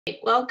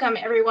Welcome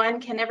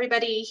everyone. Can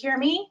everybody hear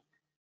me?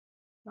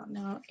 I don't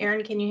know.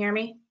 Erin, can you hear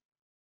me?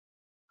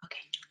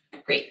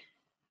 Okay, great.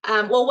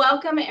 Well,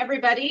 welcome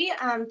everybody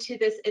to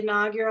this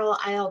inaugural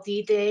ILD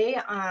Day.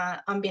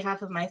 On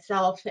behalf of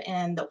myself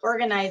and the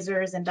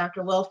organizers and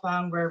Dr.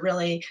 Wilfong, we're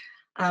really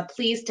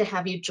pleased to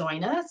have you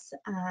join us.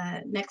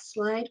 Next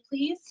slide,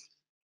 please.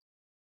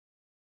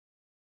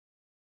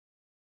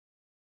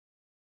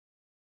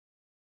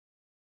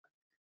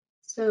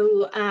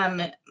 So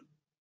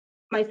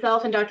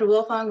myself and Dr.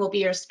 Wilfong will be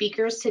your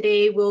speakers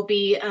today. We'll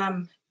be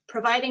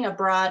providing a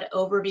broad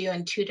overview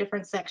in two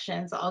different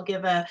sections. I'll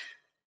give a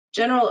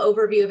general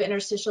overview of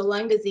interstitial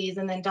lung disease,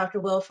 and then Dr.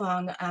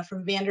 Wilfong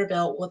from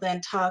Vanderbilt will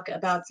then talk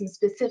about some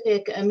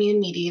specific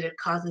immune-mediated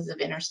causes of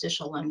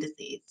interstitial lung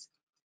disease.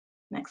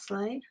 Next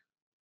slide.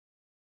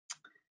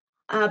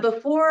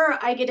 Before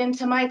I get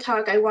into my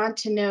talk, I want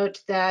to note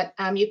that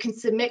you can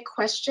submit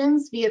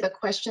questions via the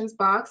questions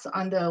box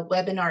on the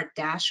webinar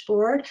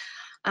dashboard.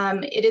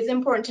 It is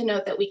important to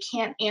note that we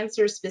can't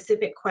answer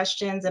specific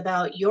questions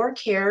about your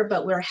care,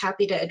 but we're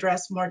happy to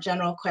address more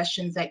general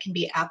questions that can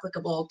be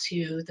applicable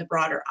to the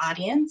broader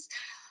audience.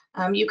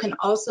 You can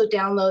also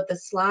download the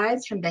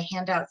slides from the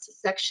handouts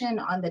section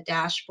on the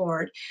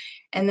dashboard.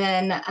 And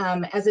then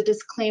as a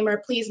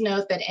disclaimer, please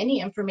note that any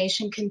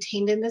information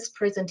contained in this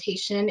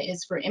presentation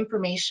is for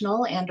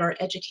informational and/or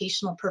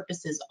educational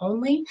purposes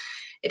only.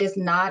 It is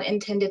not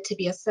intended to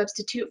be a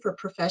substitute for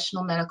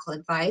professional medical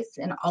advice,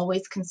 and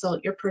always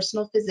consult your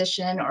personal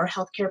physician or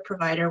healthcare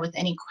provider with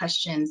any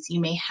questions you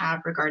may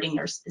have regarding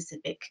your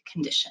specific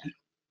condition.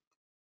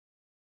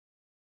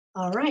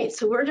 All right,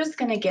 so we're just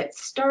going to get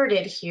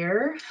started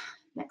here.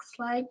 Next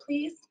slide,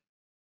 please.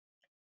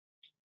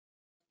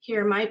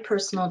 Here are my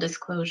personal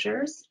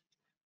disclosures.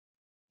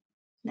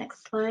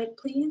 Next slide,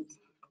 please.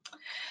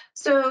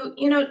 So,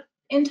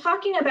 in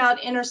talking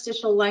about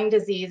interstitial lung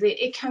disease,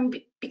 it can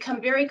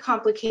become very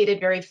complicated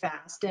very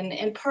fast.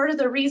 And part of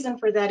the reason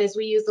for that is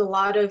we use a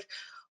lot of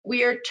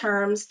weird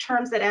terms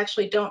that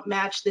actually don't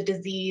match the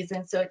disease.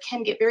 And so it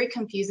can get very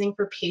confusing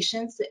for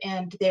patients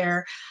and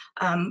their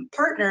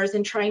partners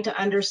in trying to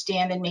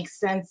understand and make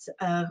sense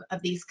of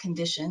these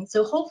conditions.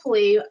 So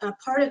hopefully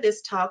part of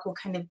this talk will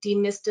kind of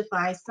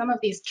demystify some of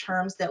these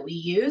terms that we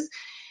use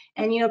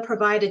and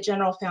provide a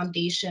general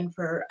foundation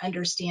for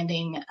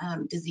understanding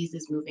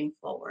diseases moving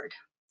forward.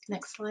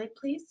 Next slide,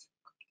 please.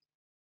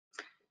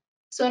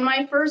 So in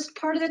my first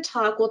part of the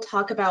talk, we'll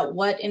talk about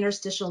what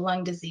interstitial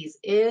lung disease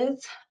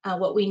is,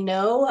 what we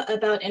know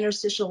about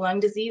interstitial lung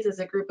disease as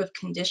a group of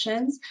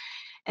conditions,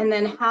 and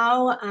then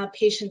how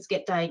patients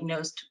get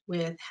diagnosed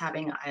with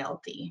having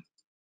ILD.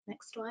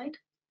 Next slide.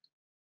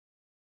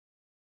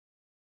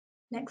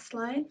 Next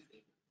slide.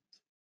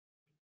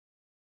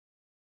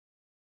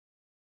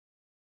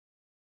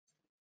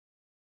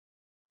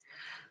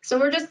 So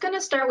we're just going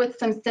to start with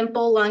some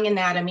simple lung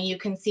anatomy. You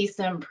can see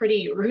some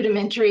pretty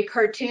rudimentary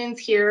cartoons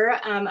here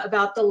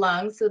about the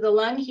lung. So the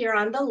lung here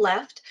on the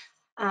left,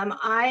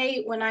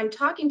 when I'm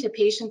talking to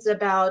patients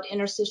about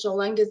interstitial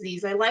lung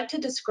disease, I like to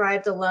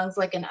describe the lungs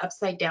like an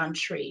upside down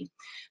tree.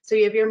 So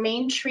you have your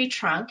main tree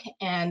trunk,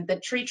 and the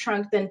tree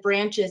trunk then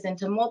branches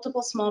into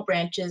multiple small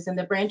branches, and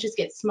the branches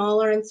get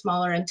smaller and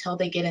smaller until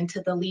they get into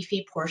the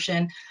leafy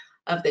portion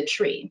of the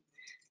tree.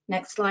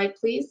 Next slide,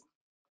 please.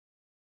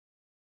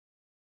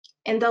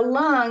 In the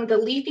lung, the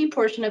leafy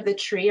portion of the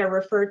tree are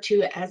referred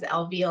to as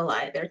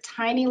alveoli. They're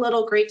tiny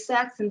little grape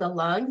sacs in the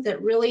lungs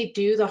that really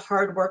do the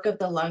hard work of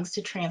the lungs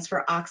to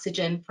transfer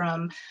oxygen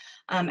from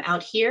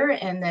out here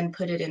and then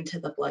put it into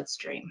the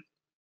bloodstream.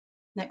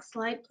 Next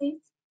slide, please.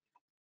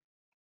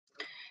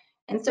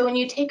 And so when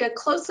you take a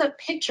close-up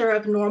picture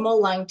of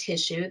normal lung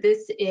tissue,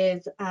 this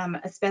is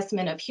a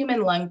specimen of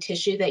human lung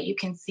tissue that you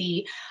can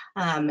see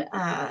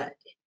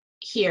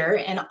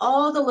here, and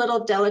all the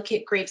little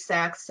delicate grape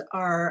sacs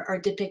are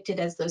depicted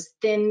as those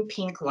thin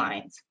pink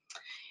lines.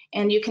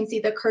 And you can see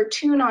the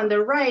cartoon on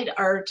the right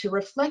are to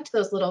reflect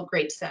those little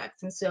grape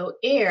sacs. And so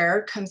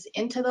air comes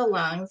into the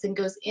lungs and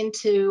goes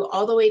into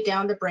all the way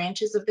down the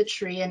branches of the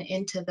tree and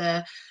into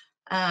the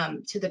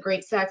to the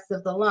grape sacs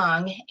of the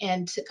lung,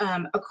 and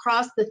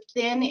across the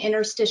thin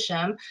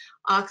interstitium,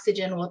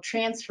 oxygen will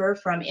transfer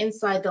from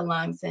inside the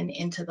lungs and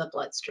into the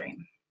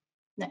bloodstream.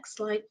 Next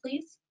slide,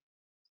 please.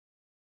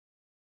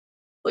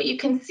 What you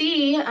can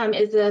see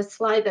is a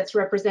slide that's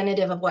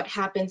representative of what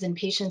happens in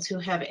patients who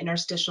have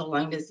interstitial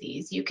lung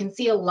disease. You can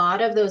see a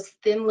lot of those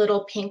thin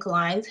little pink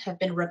lines have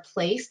been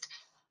replaced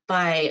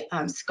by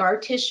scar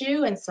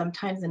tissue and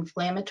sometimes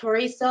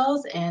inflammatory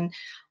cells. And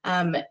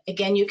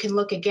again, you can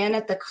look again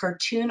at the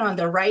cartoon on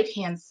the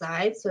right-hand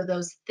side. So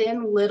those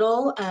thin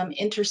little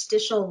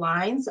interstitial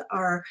lines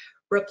are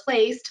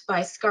replaced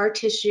by scar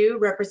tissue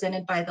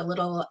represented by the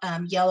little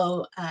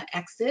yellow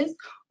X's,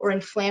 or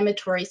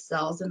inflammatory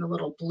cells in the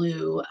little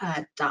blue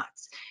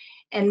dots.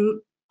 And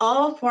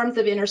all forms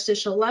of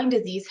interstitial lung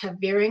disease have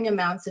varying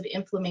amounts of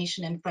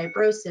inflammation and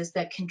fibrosis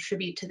that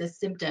contribute to the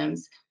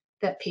symptoms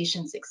that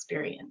patients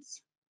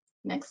experience.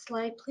 Next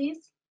slide, please.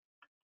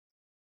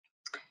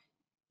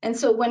 And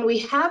so when we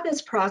have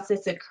this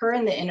process occur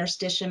in the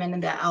interstitium and in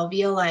the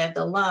alveoli of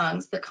the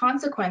lungs, the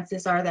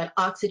consequences are that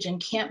oxygen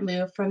can't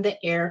move from the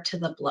air to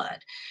the blood.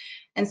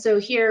 And so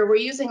here we're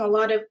using a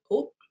lot of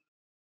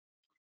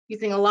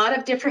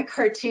different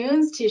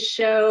cartoons to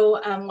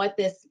show what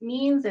this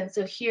means. And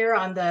so here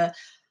on the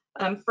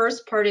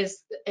first part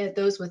is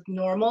those with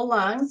normal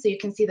lungs. So you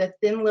can see the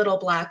thin little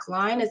black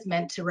line is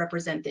meant to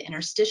represent the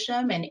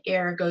interstitium, and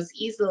air goes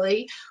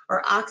easily,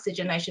 or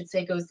oxygen, I should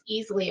say, goes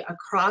easily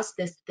across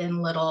this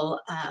thin little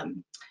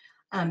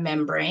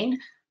membrane.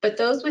 But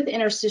those with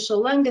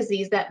interstitial lung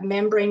disease, that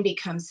membrane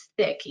becomes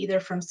thick, either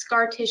from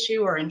scar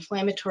tissue or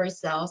inflammatory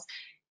cells.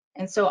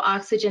 And so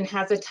oxygen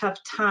has a tough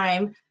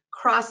time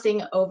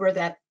crossing over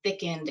that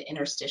thickened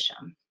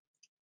interstitium.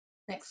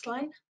 Next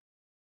slide.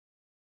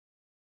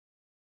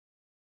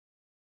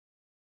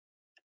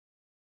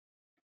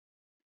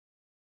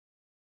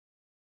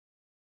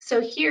 So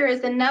here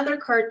is another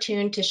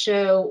cartoon to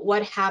show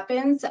what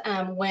happens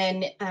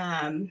when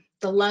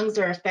the lungs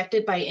are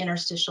affected by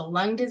interstitial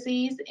lung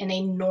disease. In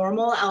a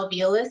normal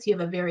alveolus, you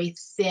have a very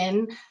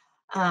thin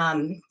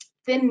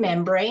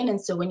membrane,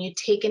 and so when you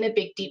take in a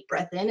big deep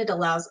breath in, it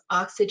allows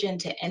oxygen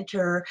to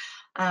enter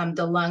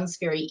the lungs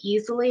very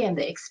easily, and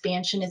the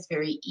expansion is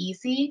very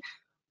easy.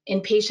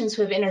 In patients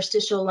who have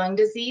interstitial lung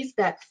disease,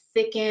 that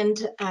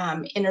thickened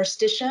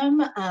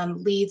interstitium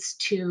leads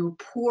to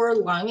poor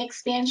lung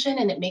expansion,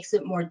 and it makes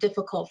it more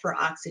difficult for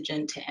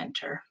oxygen to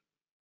enter.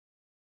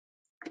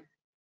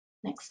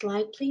 Next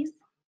slide, please.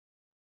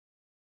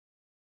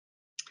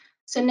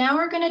 So now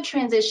we're going to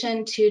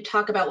transition to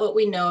talk about what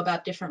we know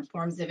about different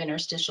forms of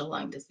interstitial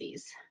lung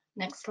disease.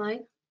 Next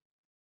slide.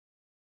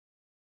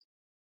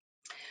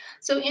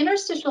 So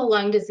interstitial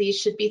lung disease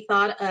should be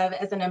thought of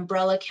as an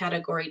umbrella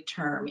category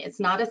term. It's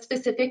not a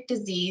specific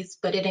disease,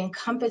 but it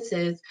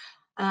encompasses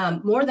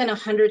more than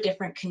 100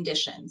 different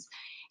conditions.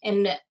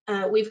 And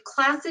we've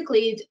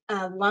classically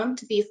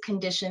lumped these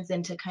conditions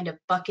into kind of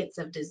buckets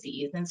of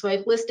disease. And so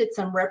I've listed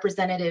some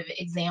representative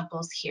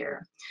examples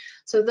here.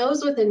 So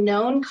those with a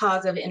known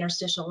cause of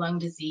interstitial lung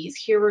disease,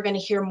 here we're going to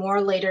hear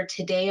more later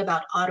today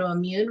about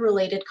autoimmune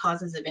related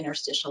causes of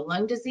interstitial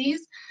lung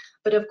disease.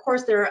 But of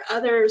course, there are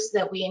others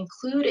that we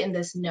include in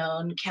this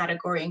known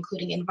category,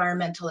 including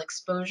environmental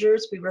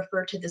exposures. We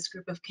refer to this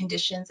group of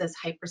conditions as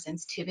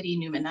hypersensitivity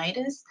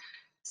pneumonitis.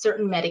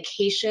 Certain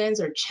medications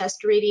or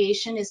chest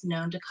radiation is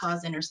known to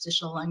cause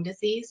interstitial lung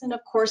disease. And of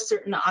course,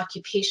 certain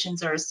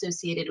occupations are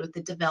associated with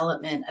the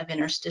development of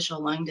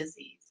interstitial lung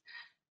disease.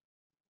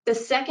 The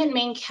second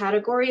main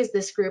category is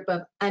this group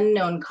of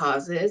unknown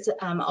causes,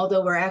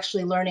 although we're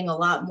actually learning a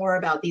lot more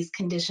about these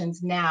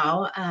conditions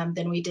now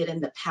than we did in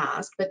the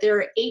past. But there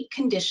are 8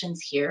 conditions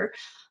here,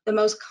 the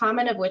most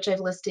common of which I've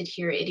listed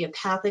here: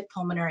 idiopathic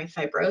pulmonary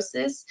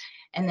fibrosis,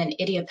 and then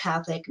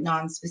idiopathic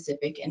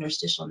non-specific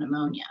interstitial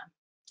pneumonia.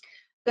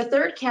 The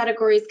third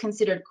category is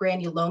considered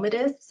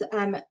granulomatous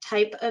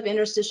type of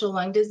interstitial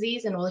lung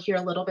disease, and we'll hear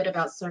a little bit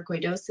about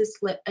sarcoidosis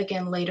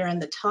again later in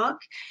the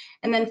talk.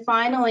 And then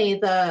finally,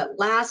 the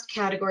last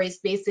category is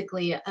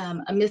basically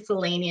a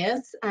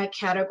miscellaneous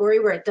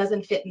category where it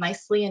doesn't fit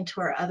nicely into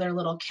our other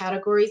little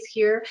categories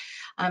here.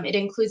 It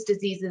includes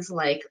diseases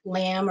like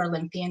LAM or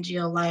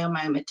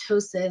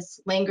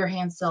lymphangioliomyomatosis,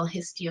 Langerhans cell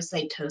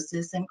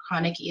histiocytosis, and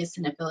chronic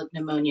eosinophilic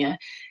pneumonia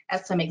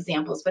as some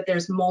examples, but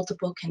there's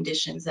multiple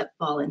conditions that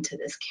fall into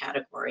this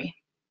category.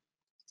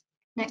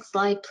 Next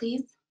slide,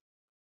 please.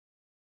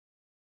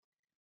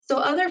 So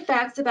other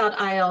facts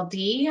about ILD,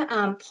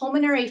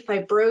 pulmonary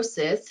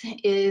fibrosis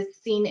is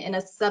seen in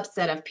a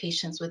subset of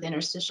patients with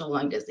interstitial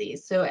lung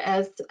disease. So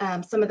as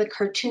some of the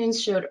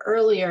cartoons showed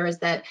earlier, is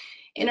that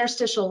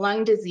interstitial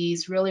lung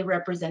disease really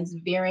represents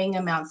varying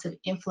amounts of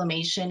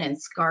inflammation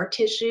and scar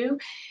tissue,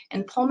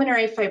 and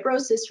pulmonary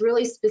fibrosis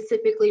really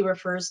specifically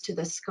refers to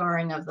the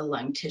scarring of the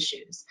lung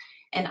tissues,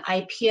 and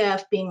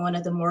IPF being one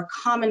of the more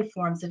common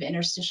forms of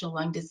interstitial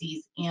lung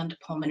disease and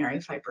pulmonary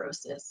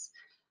fibrosis.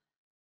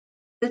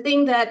 The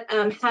thing that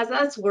has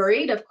us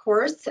worried, of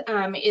course,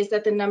 is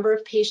that the number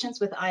of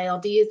patients with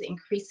ILD is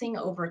increasing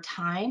over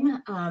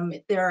time.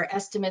 There are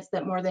estimates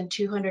that more than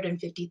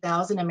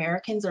 250,000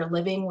 Americans are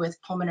living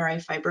with pulmonary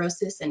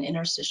fibrosis and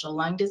interstitial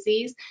lung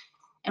disease,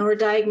 and we're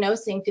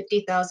diagnosing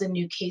 50,000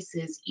 new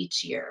cases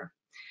each year.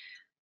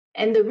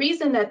 And the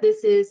reason that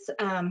this is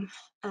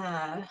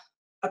a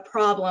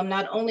problem,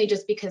 not only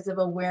just because of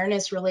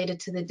awareness related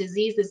to the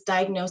disease, is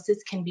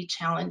diagnosis can be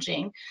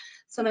challenging.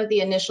 Some of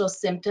the initial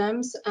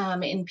symptoms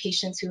in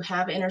patients who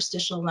have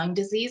interstitial lung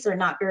disease are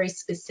not very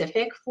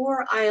specific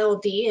for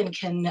ILD and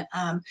can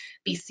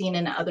be seen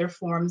in other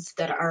forms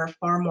that are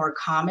far more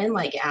common,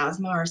 like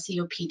asthma or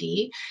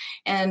COPD.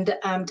 And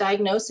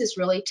diagnosis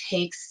really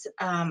takes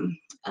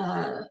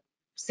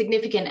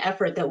significant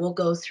effort that we'll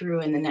go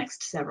through in the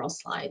next several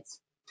slides.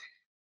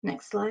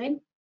 Next slide.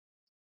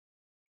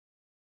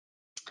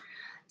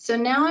 So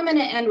now I'm going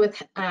to end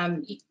with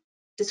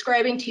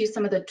describing to you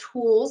some of the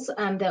tools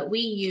that we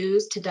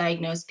use to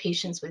diagnose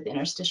patients with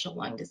interstitial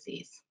lung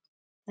disease.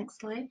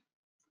 Next slide.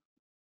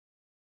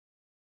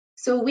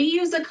 So we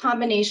use a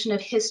combination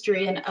of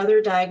history and other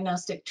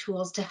diagnostic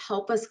tools to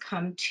help us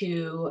come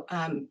to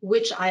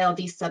which ILD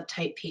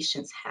subtype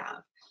patients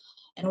have.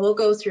 And we'll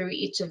go through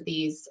each of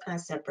these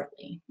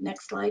separately.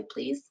 Next slide,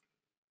 please.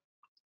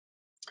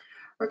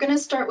 We're going to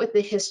start with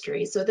the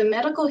history. So the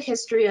medical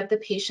history of the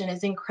patient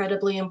is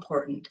incredibly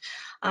important,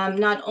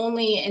 not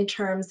only in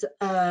terms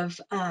of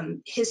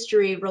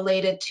history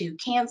related to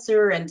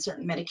cancer and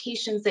certain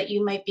medications that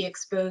you might be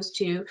exposed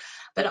to,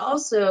 but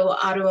also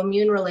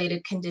autoimmune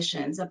related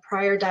conditions. A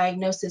prior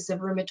diagnosis of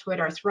rheumatoid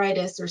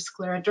arthritis or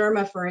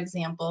scleroderma, for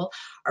example,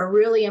 are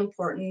really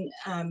important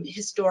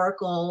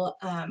historical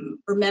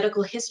or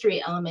medical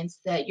history elements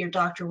that your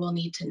doctor will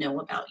need to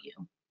know about you.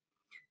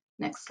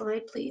 Next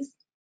slide, please.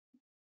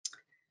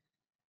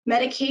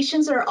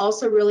 Medications are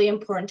also really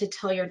important to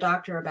tell your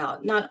doctor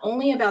about, not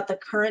only about the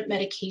current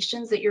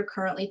medications that you're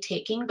currently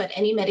taking, but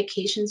any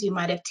medications you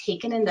might have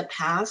taken in the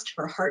past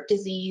for heart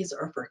disease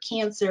or for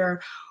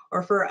cancer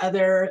or for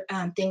other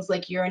things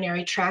like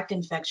urinary tract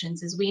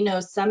infections. As we know,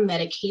 some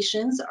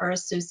medications are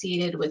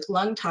associated with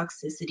lung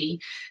toxicity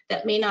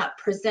that may not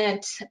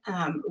present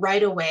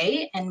right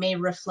away and may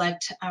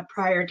reflect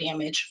prior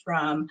damage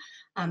from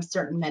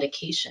certain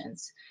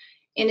medications.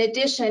 In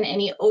addition,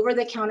 any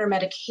over-the-counter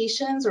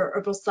medications or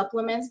herbal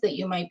supplements that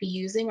you might be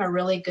using are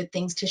really good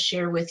things to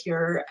share with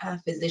your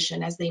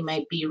physician, as they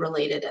might be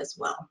related as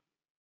well.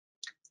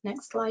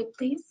 Next slide,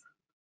 please.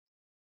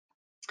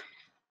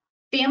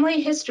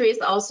 Family history is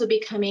also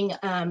becoming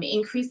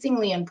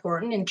increasingly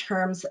important in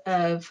terms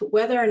of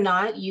whether or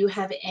not you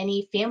have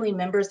any family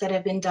members that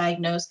have been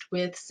diagnosed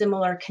with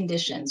similar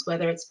conditions,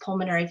 whether it's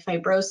pulmonary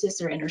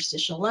fibrosis or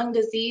interstitial lung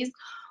disease,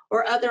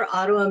 or other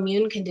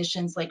autoimmune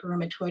conditions like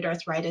rheumatoid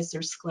arthritis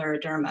or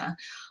scleroderma.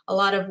 A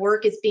lot of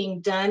work is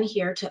being done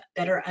here to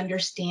better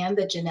understand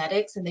the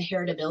genetics and the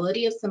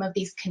heritability of some of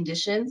these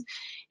conditions.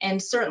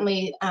 And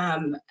certainly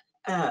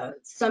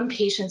some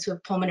patients who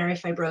have pulmonary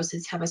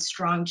fibrosis have a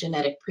strong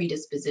genetic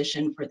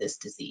predisposition for this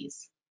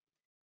disease.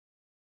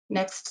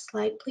 Next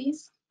slide,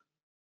 please.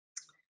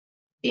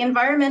 The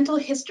environmental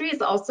history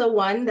is also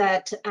one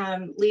that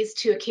leads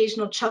to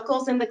occasional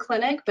chuckles in the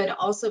clinic, but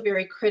also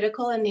very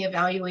critical in the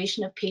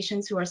evaluation of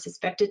patients who are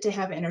suspected to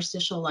have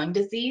interstitial lung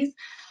disease.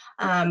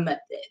 The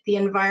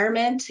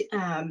environment,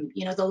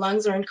 the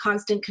lungs are in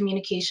constant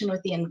communication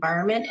with the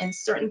environment, and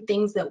certain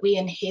things that we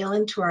inhale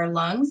into our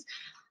lungs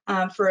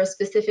for a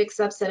specific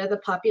subset of the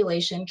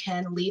population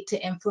can lead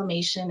to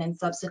inflammation and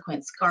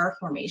subsequent scar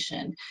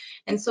formation.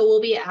 And so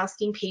we'll be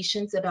asking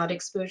patients about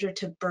exposure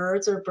to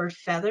birds or bird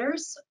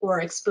feathers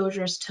or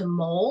exposures to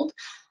mold,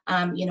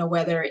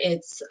 whether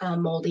it's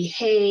moldy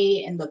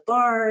hay in the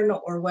barn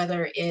or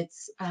whether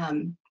it's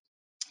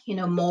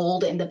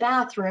mold in the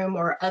bathroom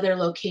or other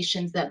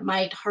locations that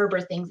might harbor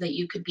things that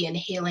you could be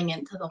inhaling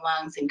into the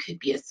lungs and could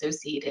be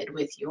associated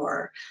with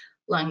your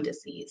lung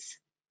disease.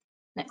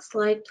 Next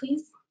slide,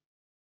 please.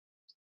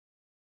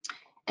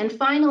 And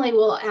finally,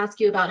 we'll ask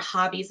you about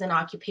hobbies and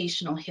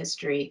occupational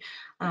history.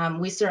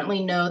 We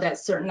certainly know that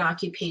certain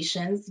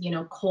occupations,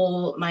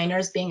 coal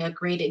miners being a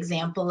great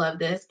example of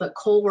this, but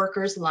coal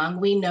workers'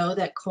 lung, we know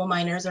that coal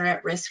miners are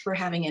at risk for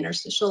having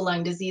interstitial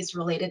lung disease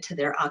related to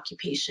their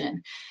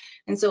occupation.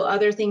 And so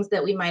other things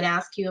that we might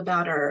ask you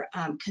about are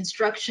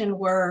construction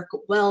work,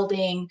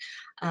 welding,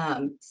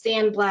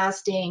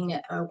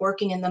 sandblasting,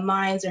 working in the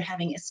mines, or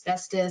having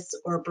asbestos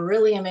or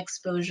beryllium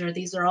exposure.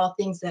 These are all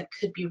things that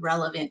could be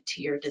relevant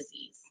to your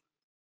disease.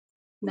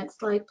 Next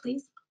slide,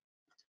 please.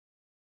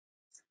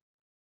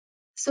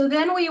 So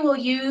then we will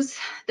use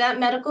that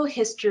medical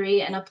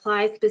history and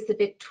apply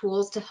specific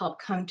tools to help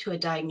come to a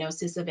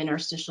diagnosis of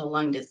interstitial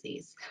lung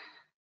disease.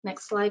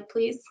 Next slide,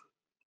 please.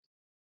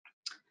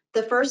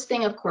 The first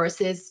thing, of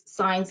course, is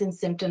signs and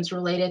symptoms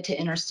related to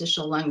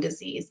interstitial lung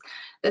disease.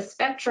 The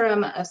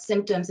spectrum of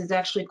symptoms is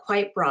actually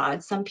quite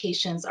broad. Some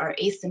patients are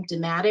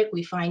asymptomatic.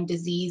 We find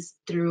disease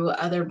through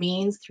other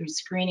means, through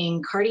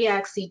screening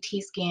cardiac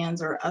CT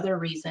scans or other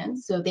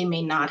reasons, so they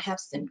may not have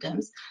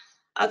symptoms.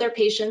 Other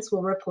patients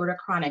will report a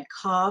chronic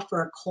cough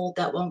or a cold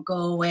that won't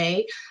go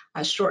away,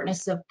 a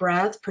shortness of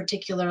breath,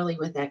 particularly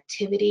with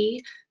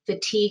activity.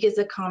 Fatigue is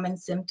a common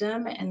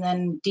symptom, and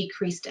then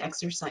decreased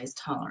exercise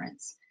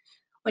tolerance.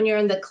 When you're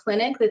in the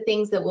clinic, the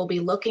things that we'll be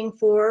looking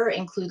for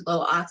include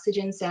low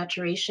oxygen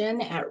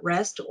saturation at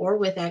rest or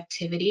with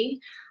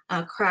activity,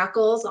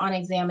 crackles on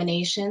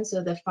examination,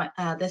 so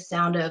the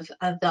sound of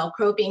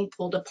Velcro being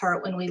pulled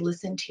apart when we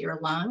listen to your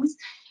lungs.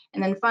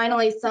 And then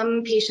finally,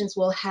 some patients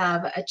will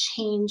have a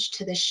change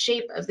to the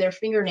shape of their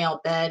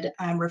fingernail bed,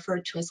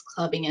 referred to as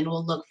clubbing, and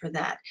we'll look for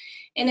that,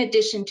 in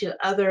addition to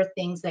other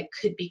things that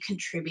could be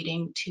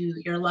contributing to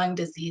your lung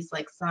disease,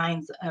 like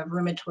signs of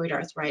rheumatoid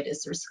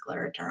arthritis or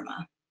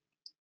scleroderma.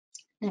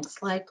 Next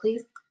slide,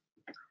 please.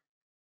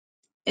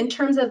 In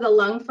terms of the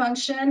lung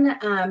function,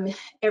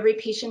 every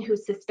patient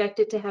who's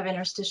suspected to have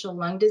interstitial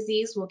lung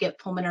disease will get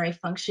pulmonary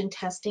function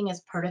testing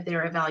as part of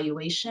their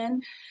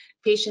evaluation.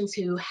 Patients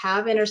who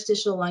have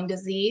interstitial lung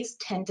disease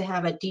tend to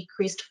have a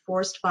decreased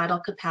forced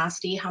vital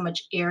capacity, how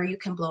much air you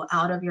can blow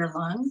out of your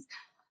lungs.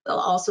 They'll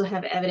also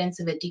have evidence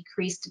of a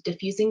decreased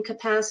diffusing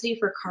capacity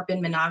for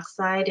carbon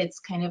monoxide. It's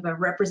kind of a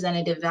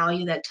representative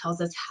value that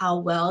tells us how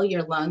well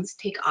your lungs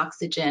take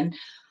oxygen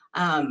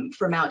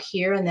from out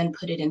here and then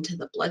put it into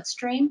the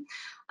bloodstream.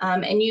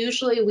 And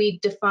usually we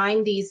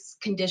define these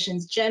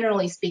conditions,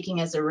 generally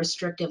speaking, as a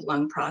restrictive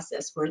lung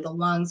process where the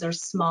lungs are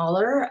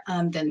smaller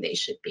than they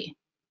should be.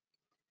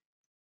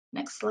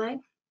 Next slide.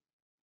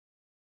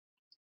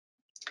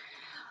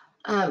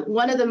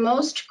 One of the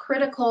most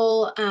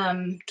critical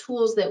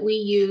tools that we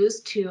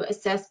use to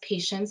assess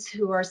patients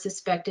who are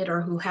suspected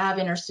or who have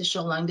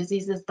interstitial lung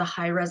disease is the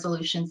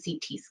high-resolution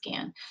CT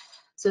scan.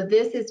 So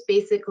this is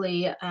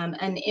basically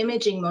an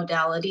imaging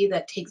modality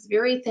that takes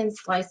very thin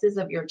slices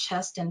of your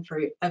chest and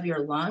of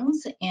your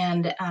lungs.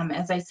 And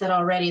as I said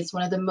already, it's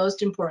one of the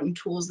most important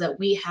tools that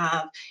we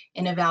have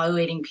in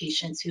evaluating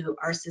patients who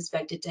are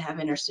suspected to have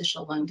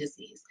interstitial lung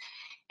disease.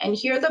 And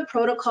here the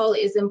protocol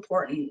is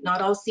important.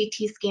 Not all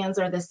CT scans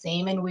are the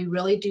same, and we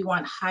really do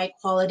want high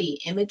quality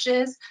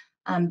images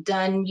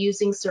done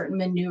using certain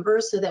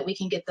maneuvers so that we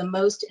can get the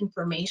most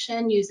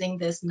information using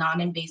this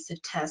non-invasive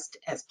test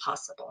as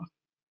possible.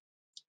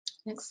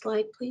 Next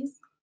slide, please.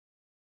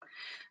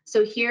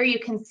 So here you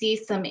can see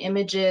some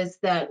images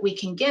that we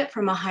can get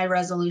from a high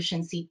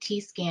resolution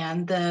CT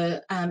scan.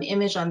 The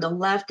image on the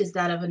left is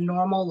that of a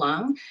normal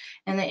lung,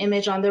 and the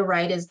image on the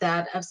right is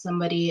that of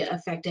somebody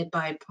affected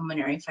by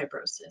pulmonary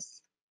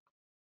fibrosis.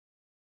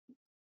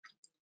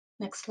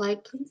 Next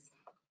slide, please.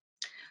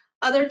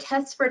 Other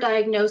tests for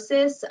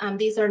diagnosis,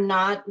 these are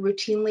not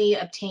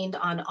routinely obtained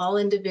on all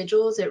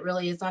individuals. It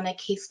really is on a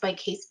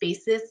case-by-case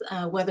basis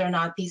whether or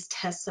not these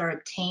tests are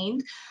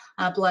obtained.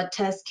 Blood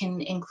tests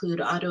can include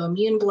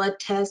autoimmune blood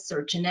tests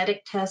or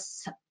genetic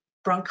tests,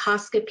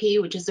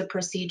 bronchoscopy, which is a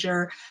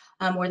procedure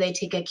where they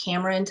take a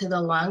camera into the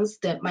lungs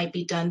that might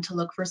be done to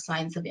look for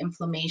signs of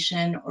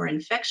inflammation or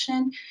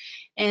infection.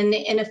 And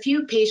in a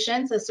few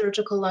patients, a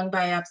surgical lung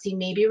biopsy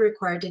may be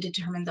required to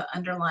determine the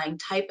underlying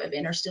type of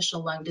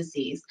interstitial lung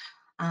disease,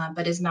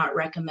 but is not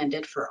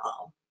recommended for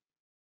all.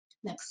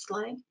 Next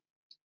slide.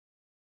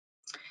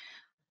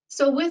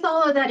 So with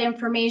all of that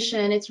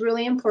information, it's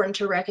really important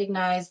to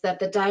recognize that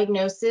the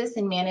diagnosis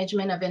and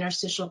management of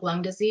interstitial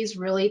lung disease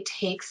really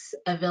takes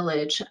a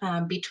village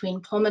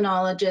between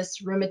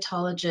pulmonologists,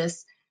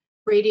 rheumatologists,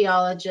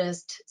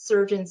 radiologists,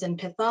 surgeons, and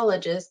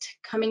pathologists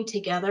coming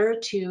together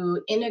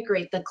to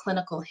integrate the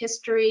clinical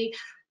history,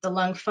 the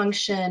lung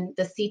function,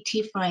 the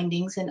CT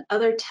findings, and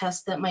other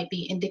tests that might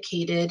be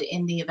indicated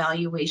in the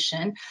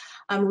evaluation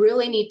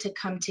really need to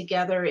come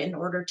together in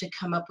order to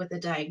come up with a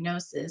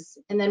diagnosis.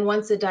 And then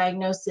once a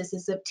diagnosis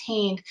is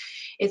obtained,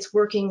 it's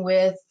working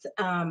with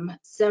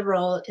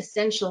several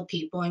essential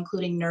people,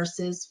 including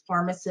nurses,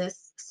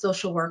 pharmacists,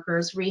 social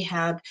workers,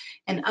 rehab,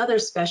 and other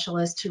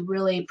specialists to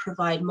really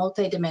provide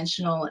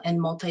multidimensional and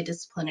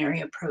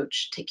multidisciplinary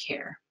approach to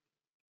care.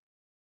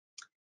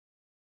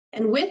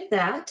 And with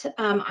that,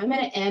 I'm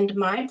going to end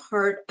my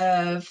part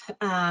of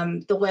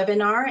the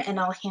webinar, and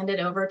I'll hand it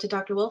over to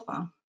Dr.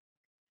 Wilfong.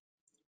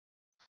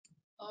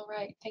 All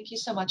right, thank you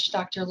so much,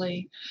 Dr.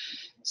 Lee.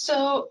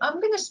 So I'm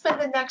going to spend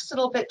the next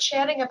little bit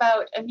chatting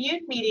about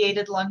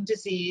immune-mediated lung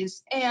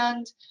disease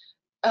and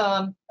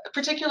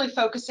particularly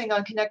focusing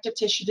on connective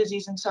tissue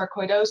disease and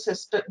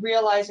sarcoidosis, but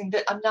realizing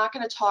that I'm not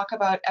going to talk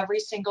about every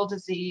single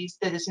disease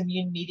that is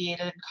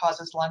immune-mediated and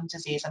causes lung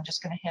disease. I'm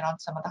just going to hit on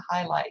some of the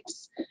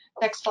highlights.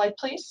 Next slide,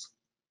 please.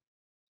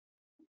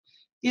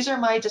 These are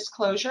my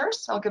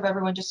disclosures. I'll give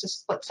everyone just a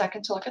split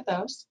second to look at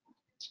those.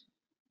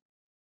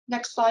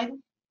 Next slide.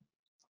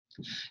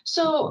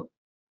 So,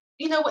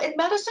 you know, in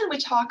medicine, we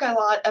talk a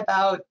lot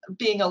about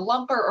being a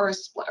lumper or a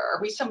splitter.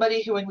 Are we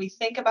somebody who, when we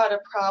think about a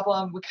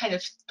problem, we kind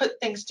of put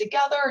things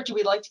together, or do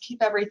we like to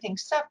keep everything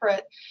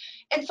separate?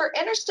 And for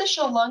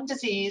interstitial lung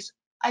disease,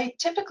 I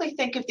typically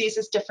think of these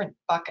as different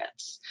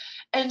buckets.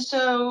 And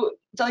so,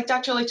 like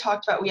Dr. Lee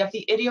talked about, we have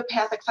the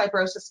idiopathic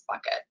fibrosis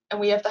bucket, and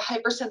we have the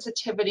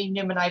hypersensitivity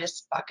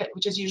pneumonitis bucket,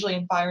 which is usually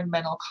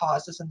environmental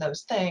causes and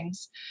those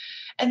things.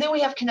 And then we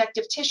have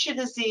connective tissue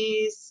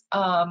disease,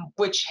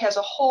 which has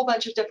a whole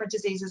bunch of different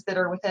diseases that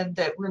are within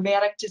the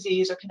rheumatic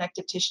disease or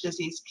connective tissue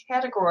disease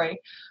category,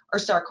 or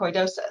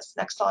sarcoidosis.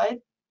 Next slide.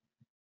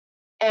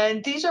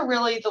 And these are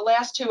really, the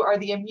last two are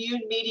the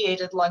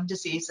immune-mediated lung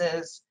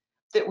diseases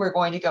that we're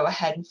going to go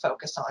ahead and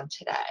focus on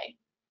today.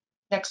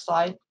 Next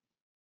slide.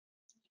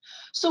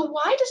 So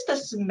why does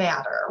this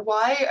matter?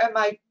 Why am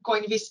I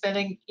going to be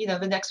spending, you know,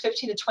 the next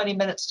 15 to 20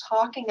 minutes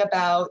talking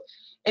about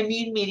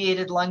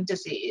immune-mediated lung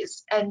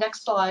disease? And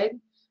next slide.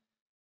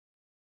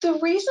 The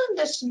reason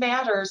this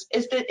matters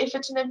is that if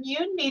it's an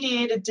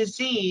immune-mediated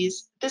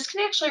disease, this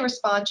can actually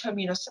respond to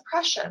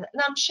immunosuppression.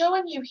 And I'm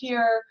showing you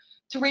here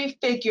 3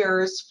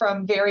 figures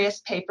from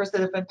various papers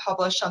that have been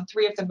published on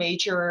 3 of the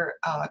major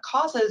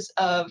causes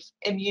of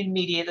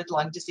immune-mediated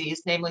lung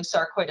disease, namely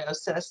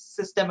sarcoidosis,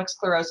 systemic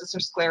sclerosis or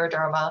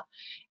scleroderma,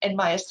 and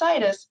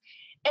myositis.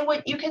 And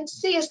what you can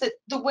see is that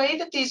the way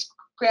that these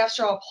graphs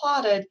are all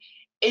plotted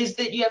is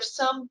that you have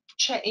some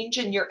change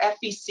in your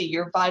FVC,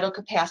 your vital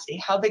capacity,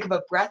 how big of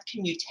a breath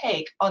can you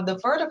take on the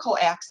vertical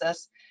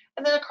axis,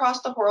 and then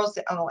across the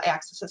horizontal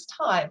axis is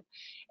time.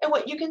 And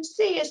what you can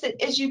see is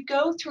that as you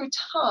go through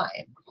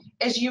time,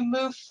 as you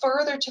move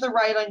further to the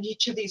right on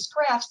each of these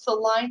graphs, the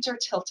lines are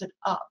tilted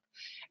up.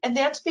 And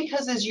that's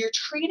because as you're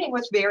treating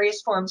with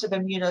various forms of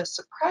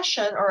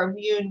immunosuppression or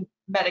immune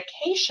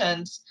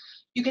medications,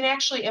 you can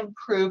actually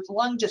improve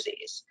lung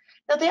disease.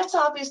 Now that's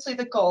obviously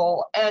the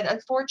goal, and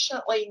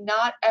unfortunately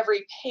not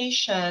every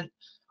patient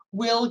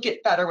will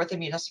get better with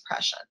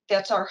immunosuppression.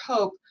 That's our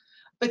hope,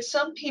 but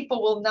some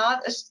people will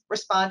not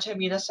respond to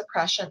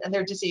immunosuppression and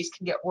their disease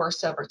can get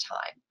worse over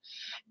time.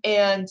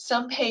 And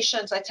some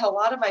patients, I tell a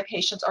lot of my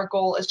patients, our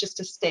goal is just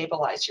to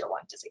stabilize your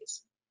lung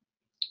disease.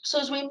 So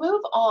as we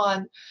move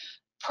on,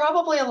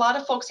 probably a lot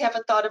of folks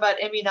haven't thought about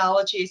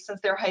immunology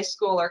since their high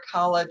school or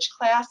college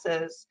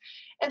classes.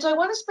 And so I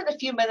want to spend a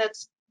few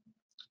minutes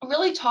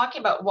really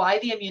talking about why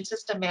the immune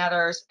system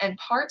matters and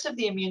parts of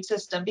the immune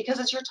system, because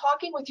as you're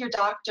talking with your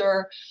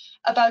doctor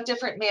about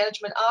different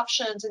management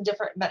options and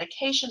different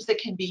medications that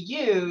can be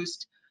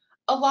used,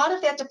 a lot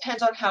of that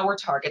depends on how we're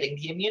targeting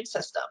the immune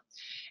system.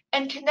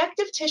 And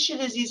connective tissue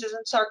diseases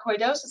and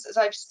sarcoidosis, as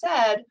I've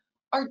said,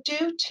 are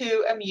due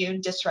to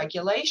immune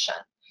dysregulation.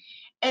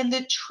 And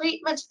the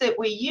treatments that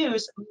we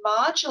use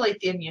modulate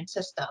the immune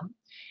system.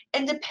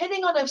 And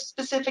depending on a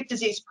specific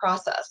disease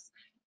process,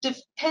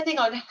 depending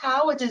on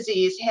how a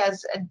disease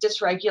has a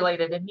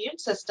dysregulated immune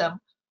system,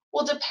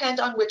 will depend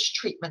on which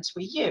treatments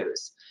we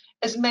use.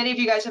 As many of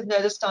you guys have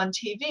noticed on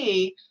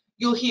TV,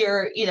 you'll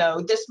hear, you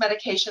know, this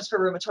medication is for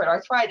rheumatoid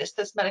arthritis,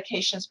 this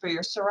medication is for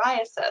your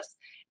psoriasis.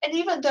 And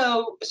even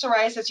though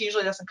psoriasis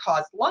usually doesn't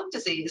cause lung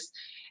disease,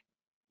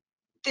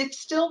 it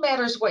still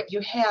matters what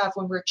you have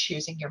when we're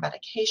choosing your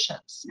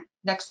medications.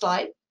 Next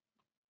slide.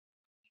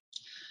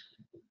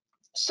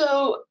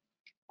 So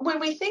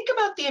when we think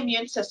about the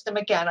immune system,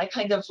 again, I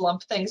kind of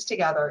lump things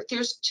together.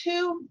 There's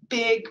two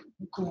big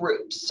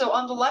groups. So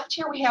on the left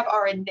here, we have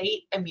our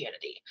innate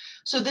immunity.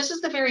 So this is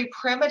the very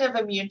primitive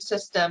immune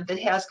system that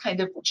has kind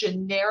of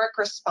generic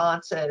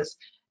responses.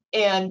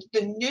 And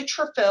the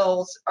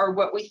neutrophils are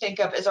what we think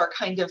of as our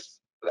kind of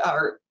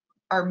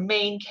our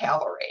main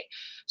cavalry.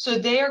 So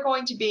they are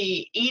going to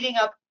be eating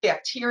up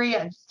bacteria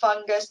and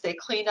fungus. They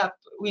clean up,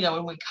 you know,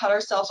 when we cut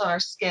ourselves on our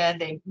skin,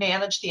 they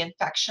manage the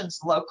infections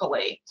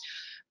locally.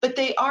 But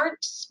they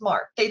aren't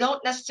smart. They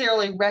don't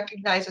necessarily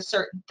recognize a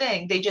certain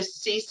thing. They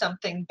just see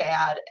something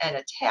bad and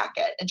attack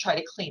it and try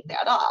to clean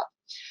that up.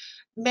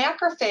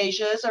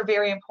 Macrophages are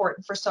very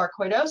important for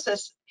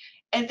sarcoidosis,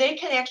 and they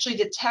can actually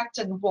detect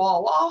and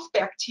wall off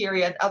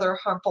bacteria and other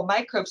harmful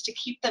microbes to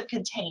keep them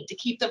contained, to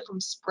keep them from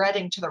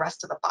spreading to the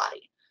rest of the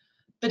body.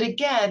 But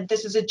again,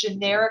 this is a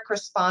generic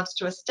response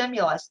to a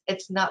stimulus.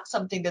 It's not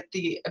something that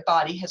the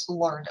body has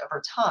learned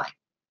over time.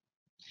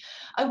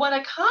 I want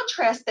to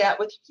contrast that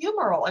with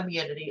humoral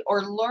immunity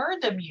or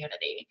learned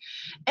immunity.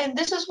 And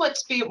this is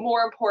what's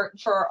more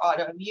important for our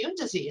autoimmune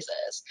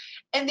diseases.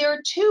 And there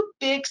are two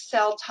big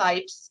cell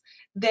types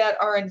that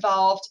are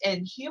involved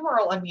in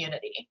humoral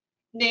immunity,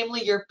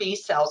 namely your B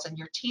cells and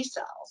your T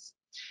cells.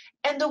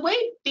 And the way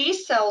B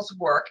cells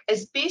work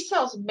is B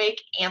cells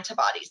make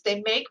antibodies.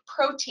 They make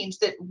proteins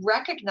that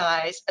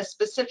recognize a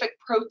specific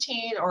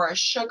protein or a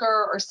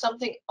sugar or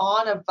something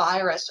on a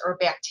virus or a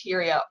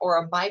bacteria or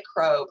a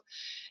microbe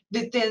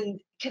that then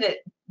can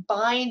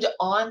bind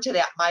onto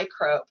that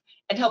microbe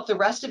and help the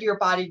rest of your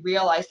body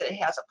realize that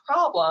it has a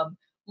problem.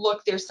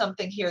 Look, there's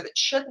something here that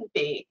shouldn't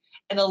be,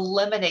 and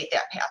eliminate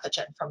that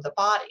pathogen from the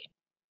body.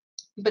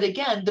 But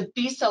again, the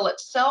B cell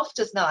itself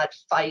does not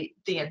fight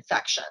the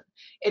infection.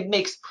 It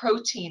makes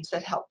proteins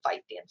that help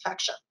fight the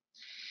infection.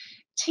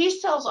 T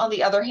cells, on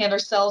the other hand, are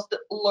cells that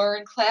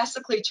learn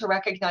classically to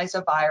recognize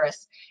a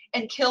virus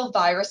and kill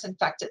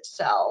virus-infected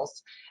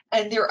cells.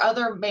 And their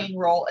other main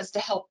role is to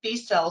help B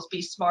cells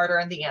be smarter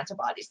in the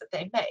antibodies that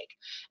they make.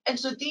 And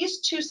so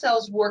these two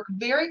cells work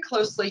very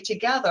closely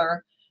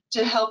together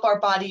to help our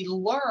body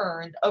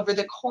learn over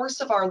the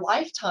course of our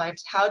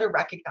lifetimes how to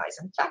recognize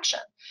infection.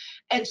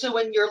 And so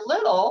when you're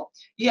little,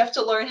 you have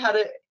to learn how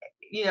to,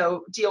 you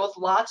know, deal with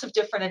lots of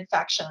different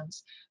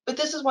infections. But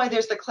this is why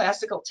there's the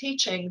classical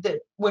teaching that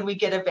when we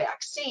get a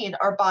vaccine,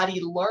 our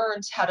body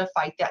learns how to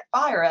fight that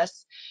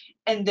virus.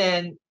 And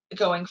then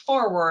going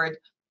forward,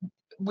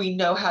 we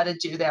know how to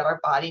do that. Our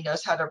body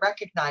knows how to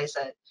recognize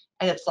it,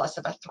 and it's less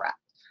of a threat.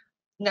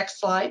 Next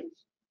slide.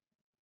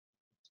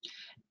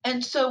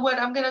 And so what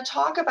I'm going to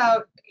talk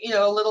about, you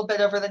know, a little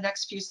bit over the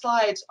next few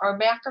slides are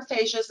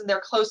macrophages and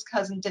their close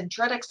cousin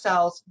dendritic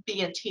cells,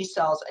 B and T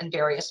cells, and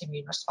various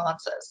immune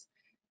responses.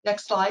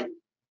 Next slide.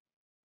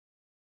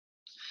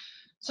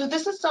 So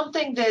this is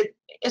something that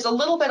is a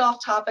little bit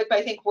off topic, but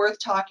I think worth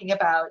talking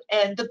about.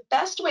 And the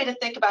best way to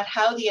think about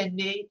how the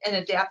innate and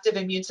adaptive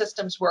immune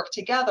systems work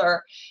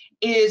together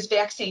is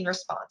vaccine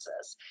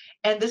responses.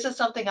 And this is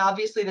something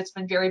obviously that's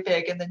been very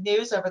big in the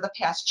news over the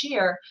past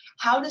year.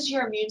 How does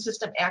your immune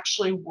system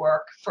actually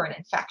work for an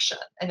infection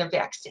and a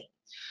vaccine?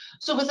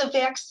 So with a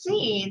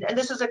vaccine, and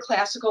this is a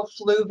classical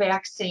flu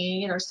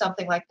vaccine or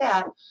something like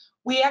that,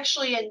 we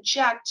actually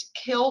inject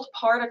killed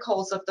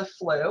particles of the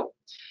flu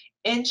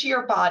into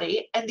your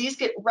body, and these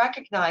get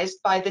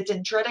recognized by the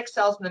dendritic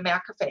cells and the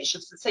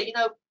macrophages that say, you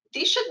know,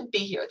 these shouldn't be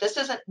here. This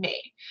isn't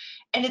me.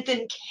 And it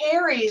then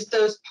carries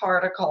those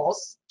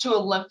particles to a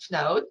lymph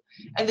node.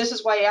 And this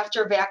is why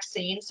after a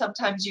vaccine,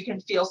 sometimes you can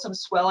feel some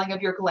swelling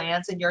of your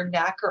glands in your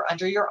neck or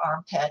under your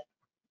armpit.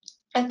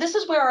 And this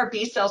is where our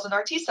B cells and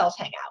our T cells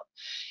hang out.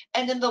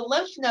 And in the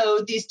lymph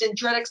node, these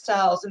dendritic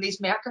cells and these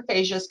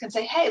macrophages can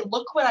say, hey,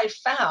 look what I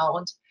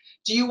found.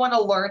 Do you want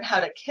to learn how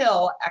to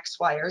kill X,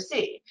 Y, or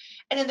Z?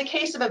 And in the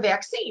case of a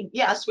vaccine,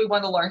 yes, we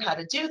want to learn how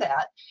to do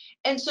that.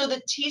 And so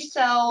the T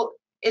cell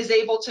is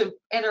able to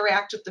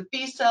interact with the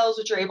B cells,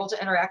 which are able to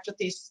interact with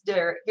these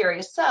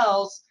various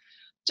cells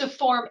to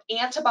form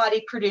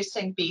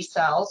antibody-producing B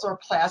cells or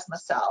plasma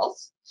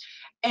cells.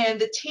 And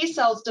the T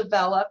cells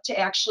develop to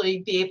actually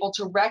be able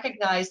to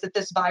recognize that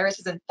this virus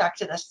has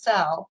infected a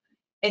cell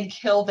and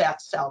kill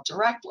that cell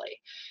directly.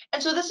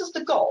 And so this is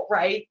the goal,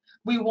 right?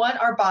 We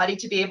want our body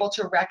to be able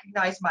to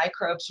recognize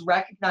microbes,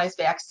 recognize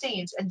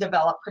vaccines, and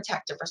develop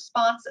protective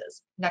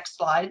responses. Next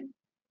slide.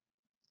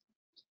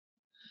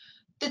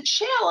 The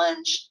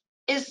challenge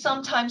is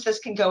sometimes this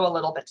can go a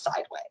little bit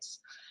sideways.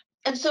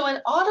 And so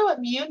in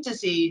autoimmune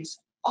disease,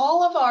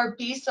 all of our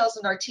B cells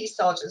and our T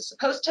cells are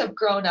supposed to have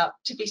grown up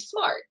to be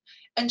smart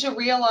and to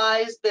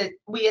realize that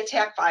we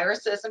attack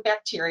viruses and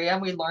bacteria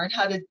and we learn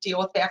how to deal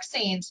with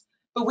vaccines,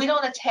 but we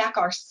don't attack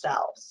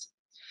ourselves.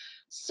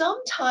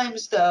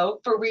 Sometimes,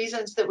 though, for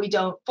reasons that we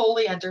don't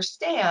fully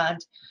understand,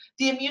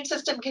 the immune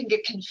system can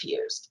get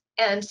confused.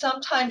 And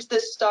sometimes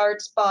this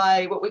starts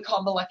by what we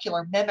call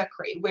molecular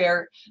mimicry,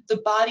 where the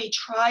body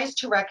tries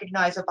to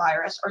recognize a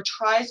virus or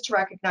tries to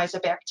recognize a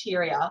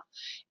bacteria,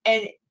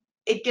 and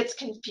it gets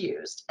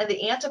confused. And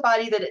the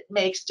antibody that it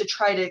makes to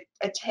try to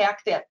attack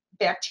that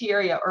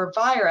bacteria or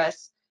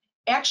virus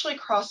actually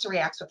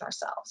cross-reacts with our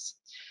cells.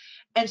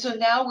 And so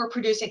now we're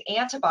producing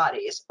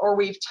antibodies, or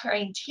we've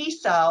trained T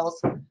cells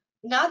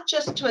not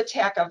just to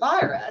attack a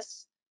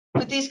virus,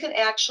 but these can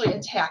actually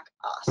attack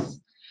us.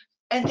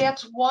 And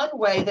that's one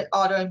way that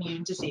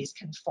autoimmune disease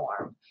can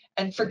form.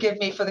 And forgive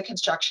me for the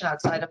construction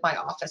outside of my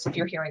office if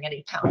you're hearing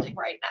any pounding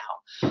right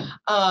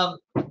now.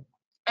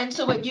 And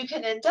so what you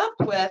can end up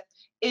with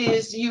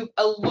is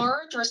a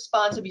learned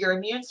response of your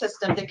immune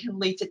system that can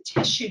lead to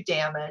tissue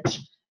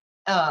damage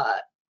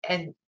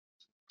and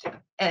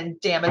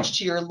damage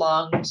to your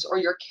lungs or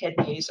your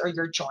kidneys or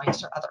your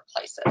joints or other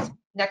places.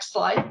 Next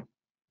slide.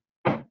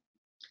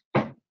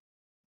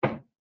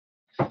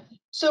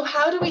 So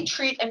how do we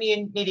treat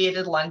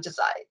immune-mediated lung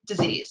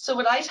disease? So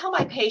what I tell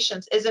my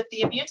patients is if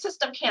the immune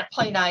system can't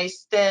play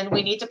nice, then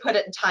we need to put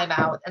it in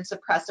timeout and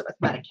suppress it with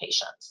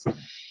medications.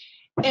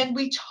 And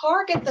we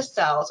target the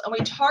cells and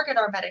we target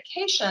our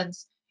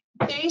medications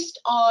based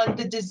on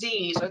the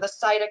disease or the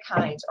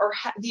cytokines or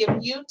the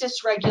immune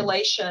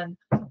dysregulation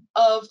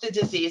of the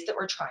disease that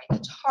we're trying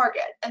to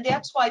target. And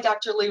that's why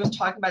Dr. Lee was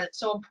talking about it's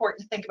so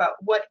important to think about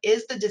what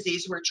is the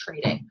disease we're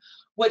treating?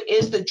 What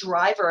is the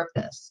driver of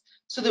this?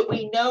 So that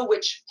we know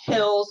which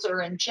pills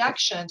or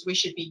injections we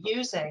should be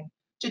using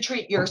to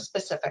treat your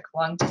specific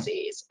lung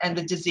disease and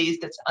the disease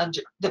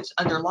that's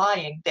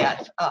underlying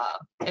that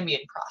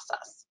immune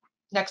process.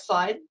 Next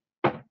slide.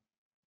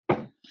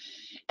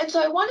 And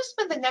so I want to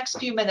spend the next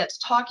few minutes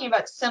talking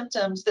about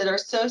symptoms that are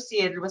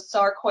associated with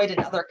sarcoid and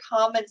other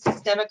common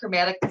systemic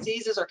rheumatic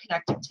diseases or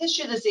connective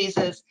tissue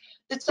diseases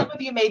that some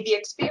of you may be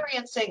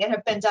experiencing and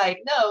have been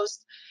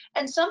diagnosed.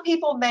 And some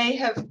people may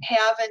have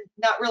and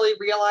not really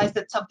realized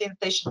that's something that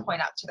they should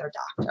point out to their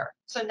doctor.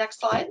 So next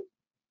slide.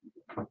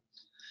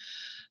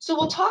 So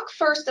we'll talk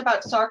first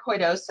about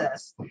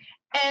sarcoidosis.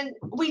 And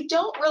we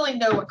don't really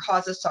know what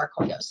causes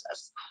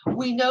sarcoidosis.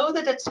 We know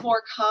that it's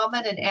more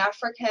common in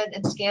African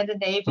and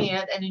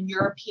Scandinavian and in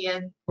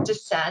European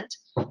descent,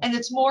 and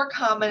it's more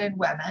common in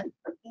women,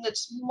 and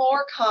it's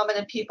more common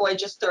in people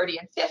ages 30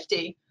 and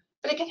 50,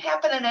 but it can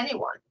happen in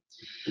anyone.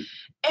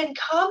 And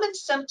common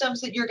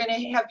symptoms that you're going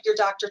to have your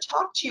doctor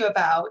talk to you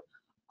about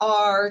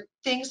are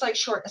things like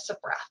shortness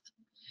of breath.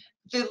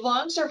 The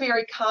lungs are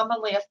very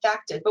commonly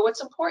affected, but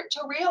what's important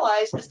to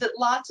realize is that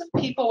lots of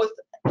people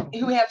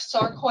who have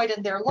sarcoid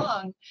in their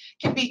lung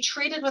can be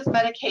treated with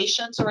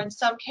medications or in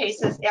some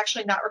cases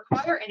actually not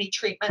require any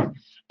treatment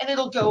and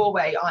it'll go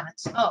away on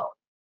its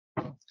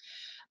own.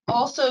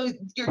 Also,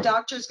 your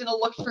doctor is going to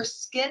look for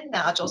skin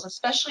nodules,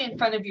 especially in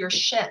front of your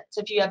shins.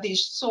 If you have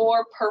these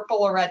sore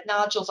purple or red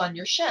nodules on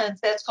your shins,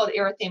 that's called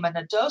erythema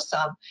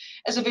nodosum,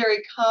 as a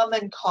very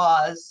common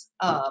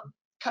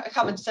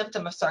common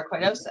symptom of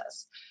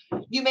sarcoidosis.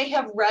 You may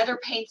have red or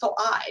painful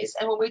eyes.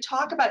 And when we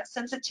talk about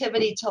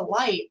sensitivity to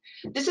light,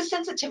 this is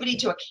sensitivity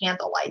to a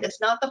candlelight.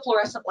 It's not the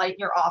fluorescent light in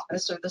your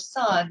office or the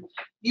sun.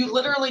 You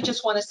literally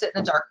just want to sit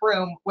in a dark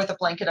room with a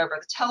blanket over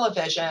the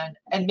television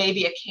and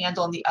maybe a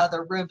candle in the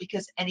other room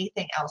because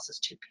anything else is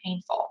too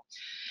painful.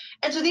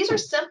 And so these are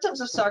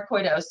symptoms of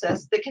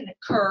sarcoidosis that can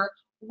occur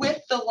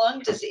with the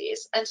lung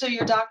disease. And so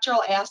your doctor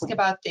will ask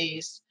about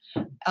these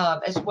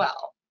as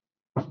well.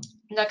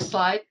 Next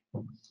slide.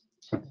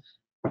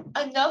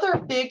 Another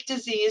big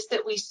disease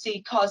that we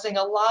see causing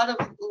a lot of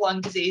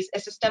lung disease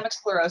is systemic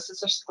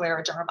sclerosis or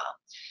scleroderma.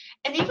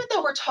 And even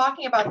though we're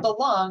talking about the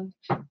lung,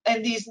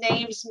 and these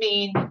names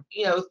mean,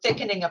 you know,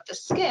 thickening of the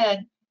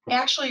skin,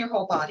 actually your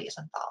whole body is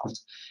involved.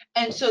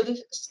 And so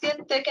the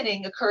skin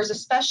thickening occurs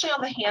especially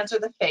on the hands or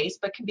the face,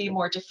 but can be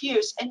more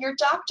diffuse. And your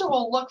doctor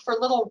will look for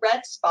little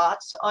red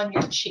spots on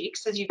your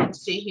cheeks, as you can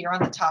see here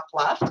on the top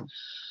left.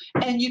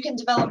 And you can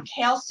develop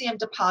calcium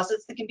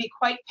deposits that can be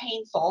quite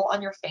painful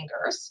on your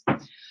fingers.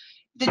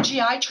 The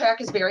GI tract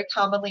is very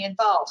commonly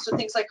involved. So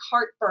things like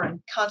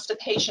heartburn,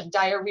 constipation,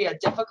 diarrhea,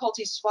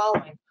 difficulty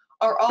swallowing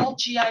are all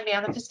GI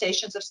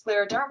manifestations of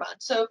scleroderma.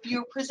 So if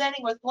you're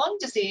presenting with lung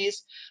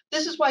disease,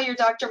 this is why your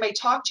doctor may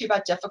talk to you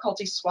about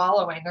difficulty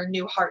swallowing or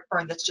new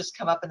heartburn that's just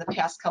come up in the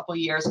past couple of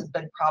years and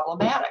been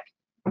problematic.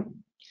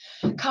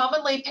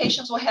 Commonly,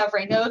 patients will have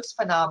Raynaud's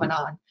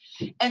phenomenon.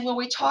 And when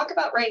we talk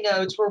about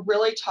Raynaud's, we're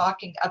really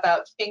talking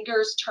about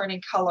fingers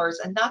turning colors,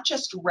 and not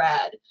just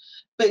red,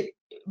 but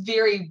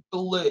very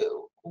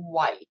blue,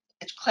 white.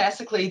 It's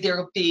classically,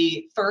 there'll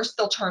be, first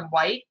they'll turn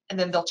white, and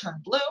then they'll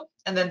turn blue,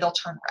 and then they'll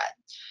turn red.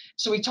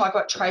 So we talk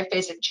about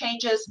triphasic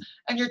changes,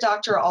 and your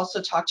doctor will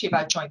also talk to you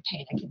about joint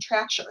pain and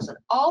contractures. And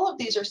all of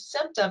these are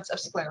symptoms of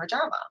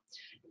scleroderma.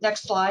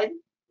 Next slide.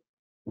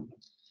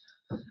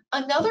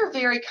 Another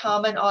very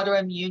common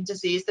autoimmune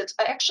disease that's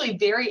actually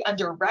very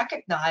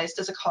under-recognized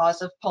as a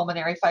cause of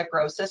pulmonary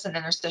fibrosis and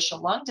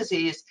interstitial lung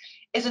disease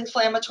is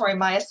inflammatory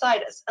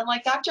myositis. And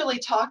like Dr. Lee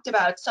talked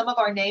about, some of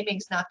our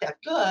naming's not that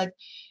good.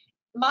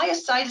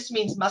 Myositis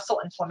means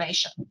muscle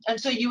inflammation. And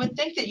so you would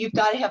think that you've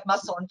got to have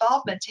muscle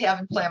involvement to have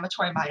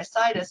inflammatory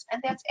myositis,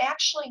 and that's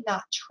actually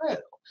not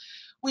true.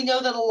 We know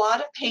that a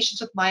lot of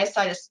patients with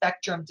myositis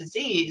spectrum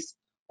disease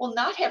will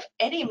not have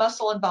any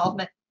muscle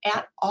involvement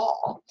at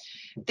all.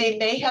 They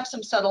may have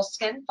some subtle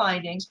skin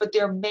findings, but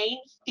their main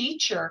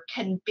feature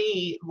can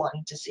be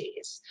lung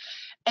disease.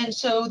 And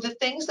so the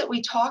things that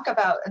we talk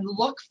about and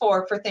look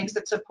for things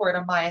that support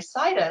a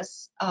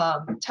myositis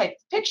type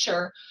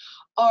picture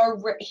are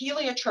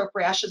heliotrope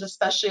rashes,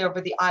 especially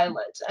over the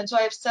eyelids. And so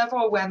I have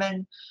several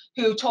women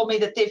who told me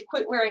that they've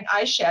quit wearing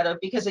eyeshadow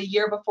because a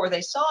year before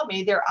they saw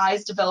me, their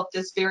eyes developed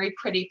this very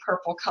pretty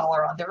purple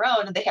color on their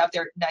own, and they have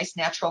their nice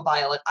natural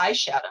violet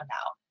eyeshadow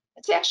now.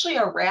 It's actually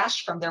a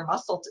rash from their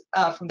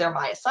from their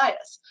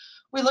myositis.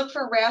 We look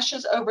for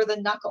rashes over the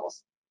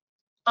knuckles.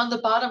 On the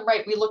bottom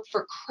right, we look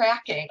for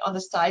cracking on the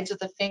sides of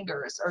the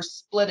fingers, or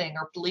splitting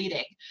or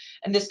bleeding,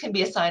 and this can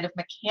be a sign of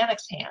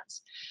mechanic's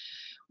hands.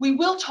 We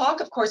will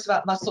talk, of course,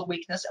 about muscle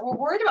weakness, and we're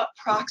worried about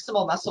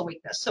proximal muscle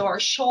weakness. So our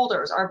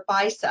shoulders, our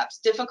biceps,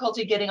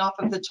 difficulty getting off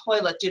of the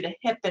toilet due to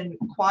hip and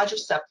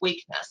quadricep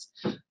weakness.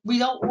 We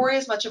don't worry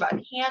as much about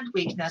hand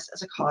weakness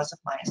as a cause of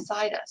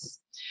myositis.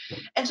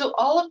 And so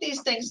all of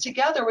these things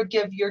together would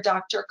give your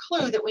doctor a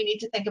clue that we need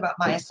to think about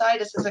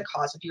myositis as a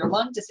cause of your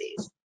lung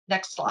disease.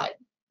 Next slide.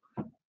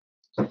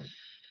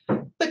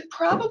 But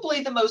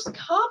probably the most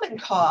common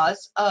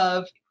cause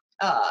of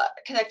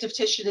connective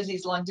tissue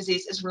disease, lung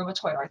disease, is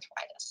rheumatoid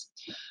arthritis.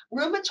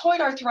 Rheumatoid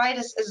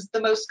arthritis is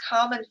the most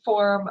common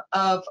form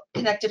of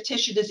connective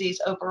tissue disease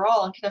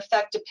overall, and can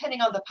affect,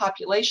 depending on the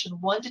population,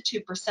 1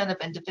 to 2% of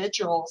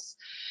individuals.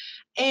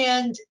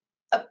 And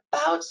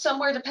about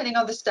somewhere, depending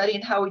on the study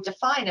and how we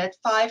define it,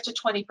 5 to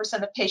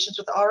 20% of patients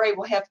with RA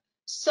will have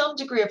some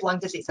degree of lung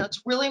disease. Now,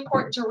 it's really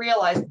important to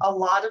realize a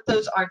lot of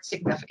those aren't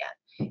significant.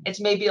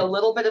 It's maybe a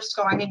little bit of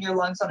scarring in your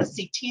lungs on a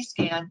CT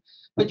scan,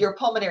 but your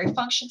pulmonary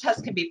function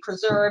test can be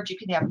preserved. You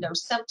can have no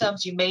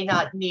symptoms. You may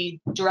not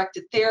need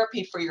directed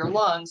therapy for your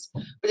lungs,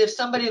 but if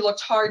somebody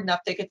looked hard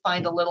enough, they could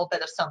find a little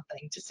bit of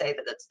something to say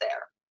that it's there.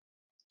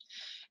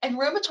 And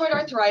rheumatoid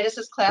arthritis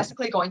is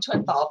classically going to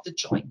involve the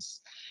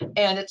joints,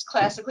 and it's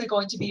classically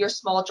going to be your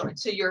small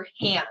joints, so your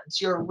hands,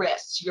 your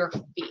wrists, your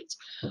feet.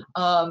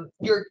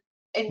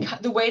 And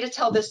the way to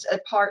tell this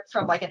apart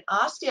from like an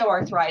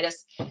osteoarthritis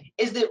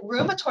is that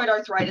rheumatoid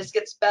arthritis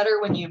gets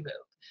better when you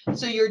move.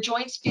 So your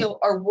joints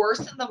are worse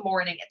in the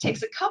morning. It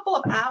takes a couple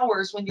of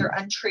hours when you're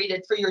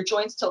untreated for your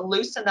joints to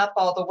loosen up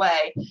all the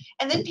way.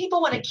 And then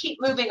people want to keep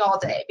moving all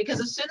day,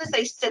 because as soon as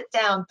they sit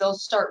down, they'll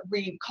start,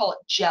 we call it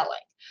gelling.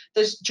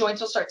 Those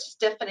joints will start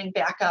stiffening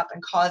back up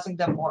and causing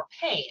them more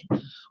pain.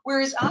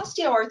 Whereas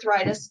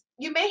osteoarthritis,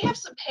 you may have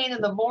some pain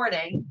in the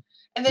morning,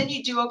 and then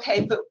you do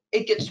okay, but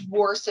it gets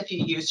worse if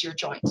you use your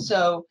joints.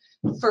 So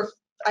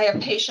I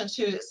have patients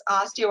whose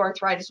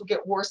osteoarthritis will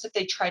get worse if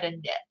they try to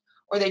knit,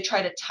 or they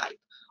try to type,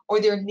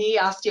 or their knee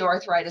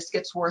osteoarthritis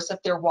gets worse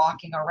if they're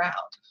walking around.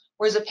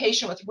 Whereas a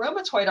patient with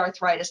rheumatoid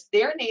arthritis,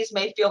 their knees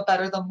may feel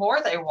better the more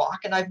they walk.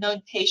 And I've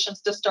known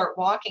patients to start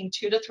walking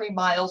 2 to 3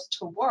 miles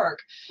to work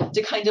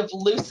to kind of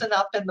loosen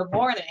up in the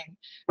morning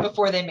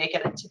before they make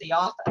it into the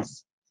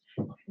office.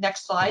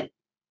 Next slide.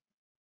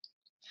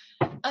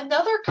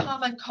 Another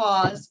common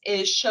cause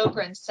is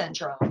Sjögren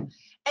syndrome.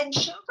 And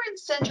Sjögren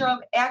syndrome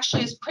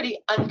actually is pretty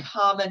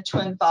uncommon to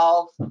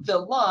involve the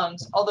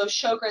lungs, although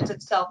Sjögren's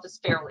itself is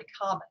fairly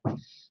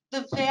common.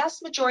 The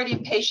vast majority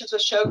of patients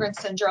with Sjögren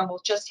syndrome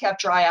will just have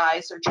dry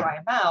eyes or dry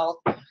mouth.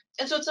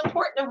 And so it's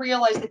important to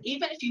realize that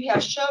even if you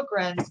have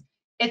Sjögren's,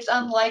 it's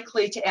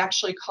unlikely to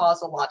actually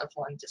cause a lot of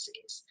lung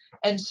disease.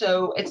 And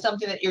so it's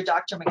something that your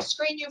doctor may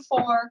screen you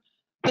for,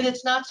 but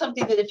it's not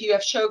something that if you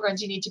have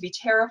Sjögren's, you need to be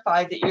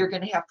terrified that you're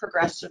going to have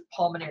progressive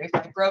pulmonary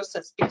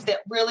fibrosis, because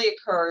that really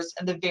occurs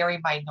in the very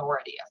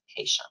minority of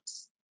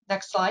patients.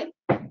 Next slide.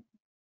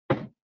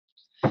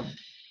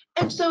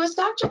 And so as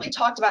Dr. Lee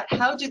talked about,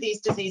 how do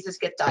these diseases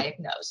get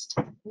diagnosed?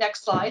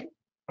 Next slide.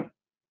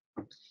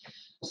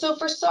 So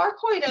for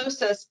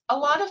sarcoidosis, a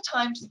lot of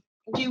times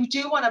you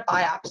do want a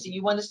biopsy.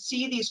 You want to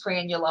see these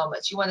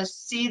granulomas. You want to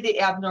see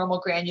the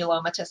abnormal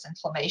granulomatous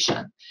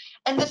inflammation.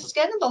 And the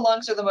skin and the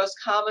lungs are the most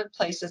common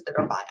places that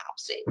are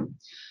biopsied.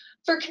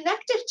 For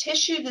connective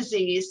tissue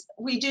disease,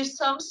 we do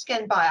some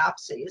skin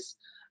biopsies,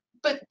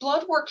 but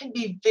blood work can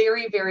be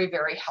very, very,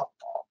 very helpful.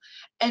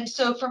 And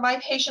so for my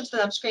patients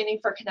that I'm screening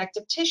for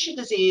connective tissue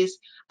disease,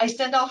 I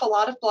send off a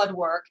lot of blood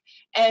work,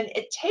 and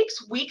it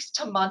takes weeks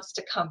to months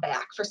to come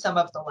back for some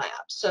of the labs.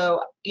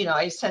 So, you know,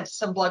 I sent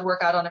some blood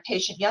work out on a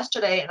patient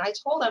yesterday, and I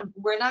told them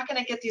we're not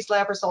going to get these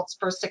lab results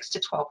for 6 to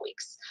 12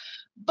 weeks,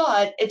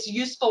 but it's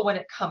useful when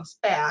it comes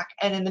back.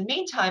 And in the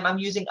meantime, I'm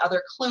using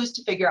other clues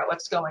to figure out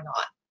what's going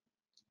on.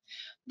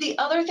 The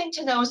other thing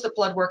to know is that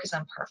blood work is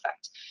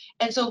imperfect.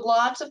 And so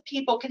lots of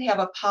people can have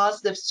a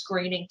positive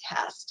screening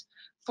test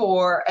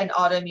for an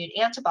autoimmune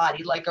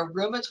antibody like a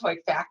rheumatoid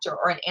factor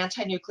or an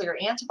anti-nuclear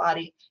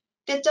antibody.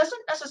 That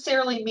doesn't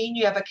necessarily mean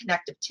you have a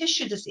connective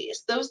tissue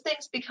disease. Those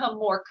things become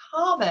more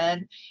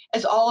common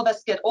as all of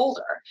us get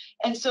older.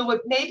 And so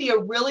what may be a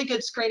really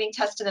good screening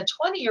test in a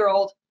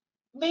 20-year-old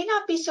may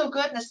not be so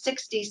good in a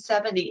 60,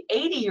 70,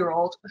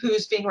 80-year-old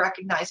who's being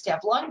recognized to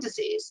have lung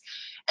disease.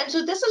 And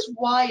so this is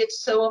why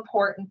it's so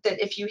important that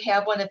if you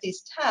have one of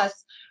these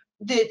tests,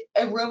 that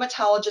a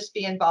rheumatologist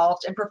be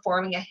involved in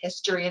performing a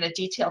history and a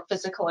detailed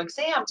physical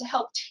exam to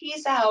help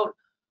tease out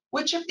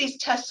which of these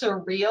tests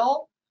are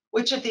real,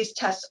 which of these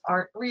tests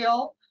aren't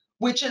real,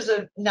 which is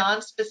a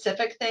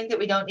non-specific thing that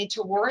we don't need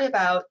to worry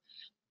about,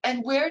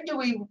 and where do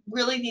we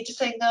really need to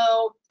say,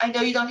 no, I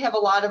know you don't have a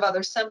lot of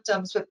other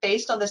symptoms, but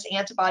based on this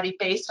antibody,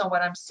 based on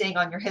what I'm seeing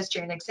on your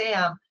history and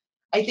exam,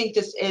 I think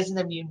this is an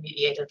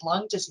immune-mediated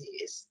lung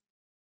disease.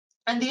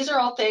 And these are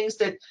all things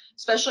that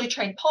especially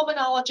trained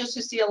pulmonologists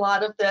who see a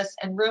lot of this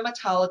and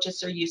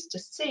rheumatologists are used to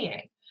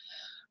seeing.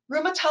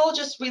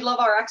 Rheumatologists, we love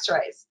our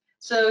x-rays.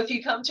 So if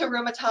you come to a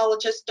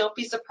rheumatologist, don't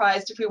be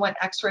surprised if we want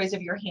x-rays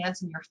of your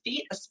hands and your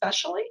feet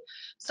especially.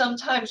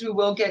 Sometimes we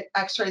will get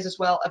x-rays as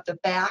well of the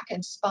back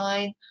and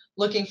spine,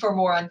 looking for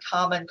more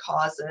uncommon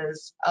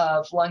causes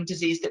of lung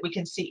disease that we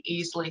can see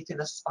easily through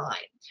the spine.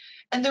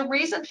 And the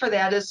reason for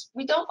that is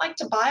we don't like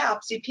to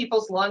biopsy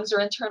people's lungs or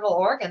internal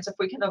organs if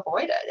we can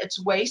avoid it.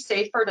 It's way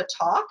safer to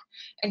talk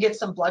and get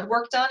some blood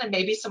work done and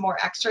maybe some more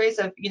x-rays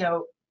of, you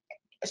know,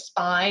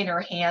 spine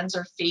or hands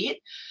or feet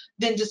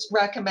than just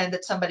recommend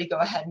that somebody go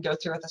ahead and go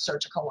through with a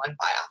surgical lung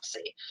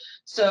biopsy.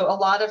 So a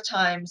lot of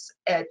times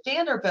at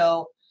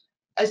Vanderbilt,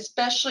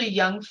 especially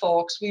young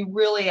folks, we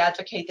really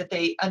advocate that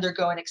they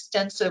undergo an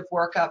extensive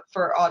workup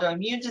for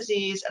autoimmune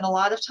disease. And a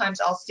lot of times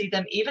I'll see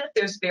them, even if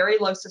there's very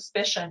low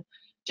suspicion,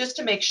 just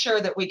to make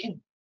sure that we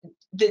can,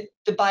 the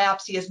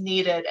biopsy is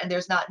needed and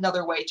there's not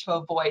another way to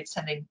avoid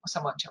sending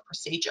someone to a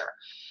procedure.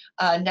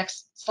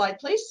 Next slide,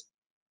 please.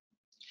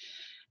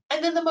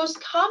 And then the most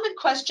common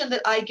question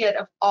that I get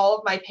of all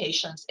of my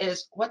patients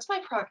is, what's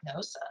my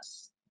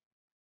prognosis?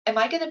 Am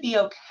I going to be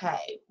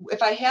okay?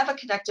 If I have a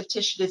connective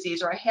tissue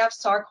disease or I have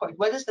sarcoid,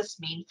 what does this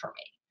mean for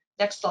me?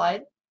 Next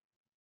slide.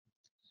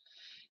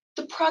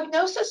 The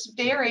prognosis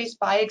varies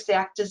by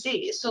exact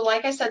disease. So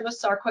like I said with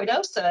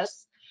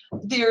sarcoidosis,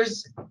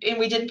 and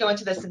we didn't go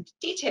into this in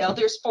detail,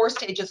 there's 4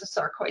 stages of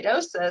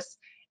sarcoidosis.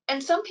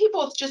 And some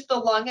people, it's just the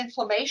lung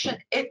inflammation,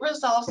 it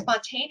resolves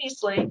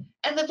spontaneously.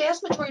 And the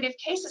vast majority of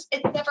cases,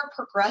 it never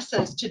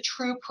progresses to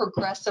true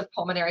progressive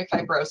pulmonary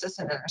fibrosis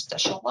and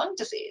interstitial lung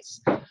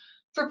disease.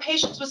 For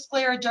patients with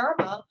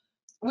scleroderma,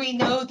 we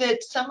know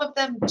that some of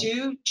them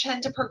do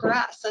tend to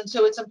progress. And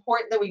so it's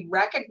important that we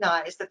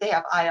recognize that they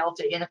have ILD.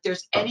 And if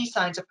there's any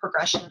signs of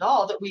progression at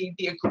all, that we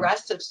be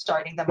aggressive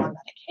starting them on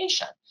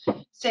medication.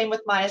 Same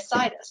with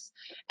myositis.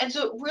 And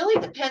so it really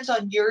depends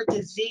on your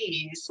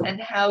disease and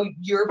how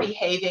you're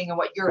behaving and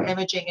what your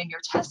imaging and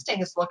your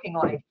testing is looking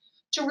like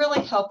to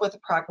really help with the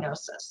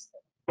prognosis.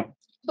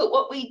 But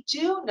what we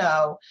do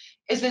know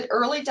is that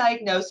early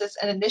diagnosis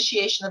and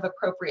initiation of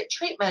appropriate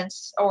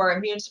treatments or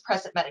immune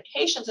suppressant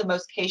medications in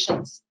most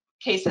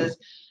cases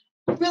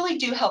really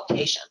do help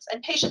patients.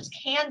 And patients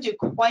can do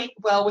quite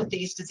well with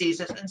these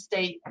diseases and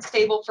stay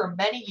stable for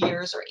many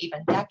years or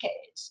even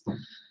decades.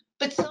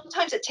 But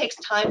sometimes it takes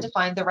time to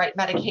find the right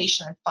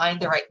medication and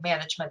find the right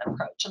management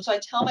approach. And so I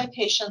tell my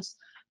patients,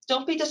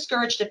 don't be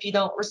discouraged if you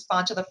don't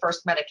respond to the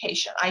first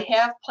medication. I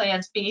have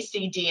plans B,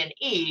 C, D, and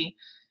E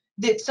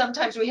that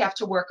sometimes we have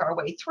to work our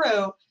way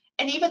through.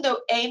 And even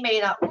though A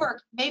may not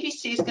work, maybe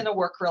C is going to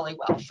work really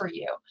well for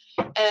you.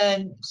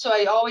 And so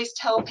I always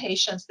tell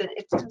patients that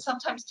it can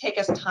sometimes take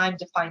us time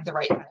to find the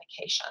right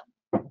medication.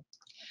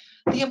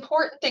 The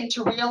important thing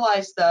to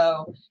realize,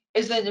 though,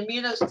 is that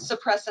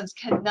immunosuppressants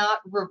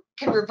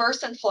can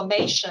reverse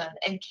inflammation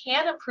and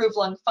can improve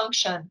lung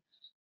function.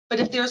 But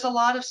if there's a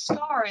lot of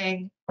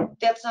scarring,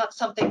 that's not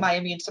something my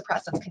immune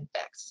suppressants can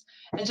fix.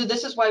 And so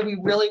this is why we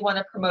really want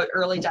to promote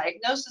early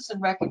diagnosis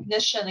and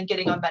recognition and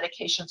getting on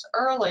medications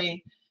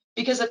early,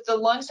 because if the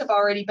lungs have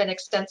already been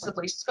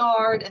extensively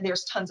scarred and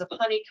there's tons of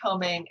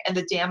honeycombing and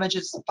the damage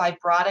is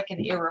fibrotic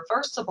and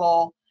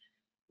irreversible,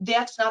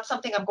 that's not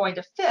something I'm going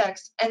to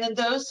fix. And in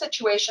those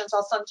situations,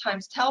 I'll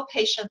sometimes tell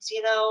patients,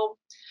 you know,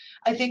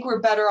 I think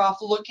we're better off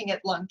looking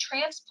at lung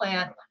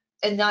transplant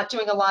and not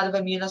doing a lot of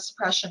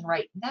immunosuppression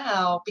right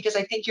now, because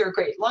I think you're a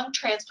great lung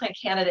transplant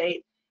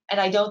candidate, and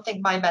I don't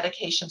think my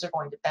medications are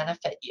going to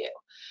benefit you.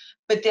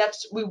 But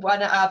we want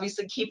to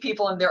obviously keep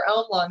people in their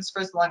own lungs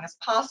for as long as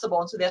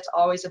possible. And so that's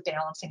always a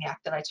balancing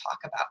act that I talk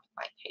about with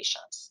my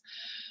patients.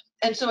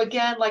 And so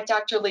again, like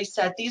Dr. Lee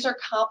said, these are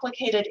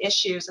complicated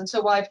issues. And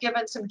so while I've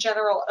given some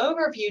general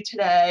overview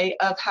today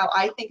of how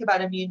I think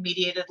about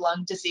immune-mediated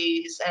lung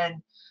disease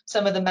and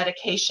some of the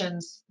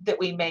medications that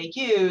we may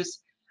use,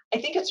 I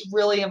think it's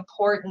really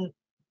important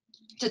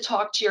to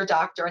talk to your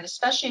doctor, and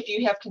especially if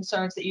you have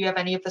concerns that you have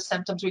any of the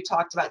symptoms we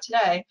talked about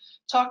today,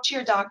 talk to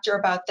your doctor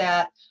about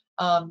that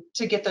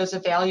to get those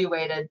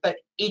evaluated. But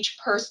each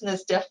person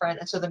is different,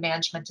 and so the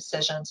management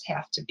decisions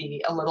have to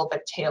be a little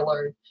bit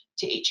tailored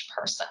to each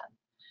person.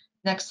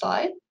 Next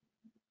slide.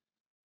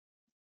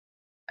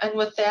 And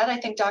with that, I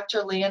think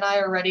Dr. Lee and I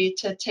are ready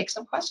to take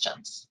some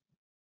questions.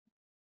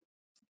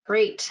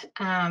 Great.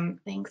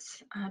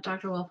 Thanks,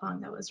 Dr.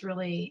 Wilfong. That was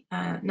really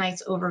a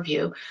nice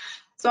overview.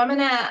 So I'm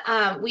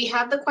gonna, we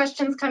have the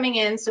questions coming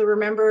in. So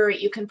remember,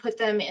 you can put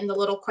them in the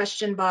little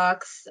question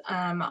box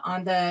on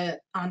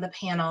the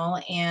panel,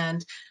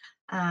 and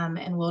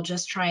we'll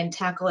just try and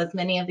tackle as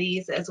many of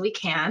these as we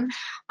can.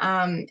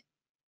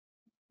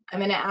 I'm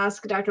going to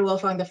ask Dr.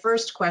 Wilfong the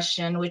first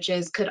question, which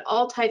is, could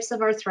all types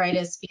of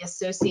arthritis be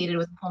associated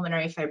with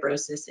pulmonary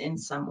fibrosis in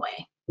some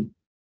way?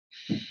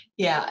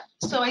 Yeah,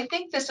 so I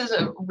think this is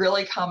a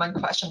really common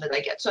question that I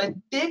get. So a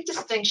big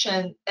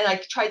distinction, and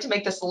I tried to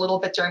make this a little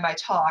bit during my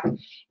talk,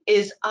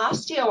 is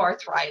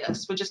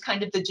osteoarthritis, which is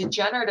kind of the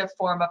degenerative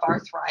form of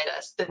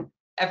arthritis that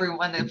every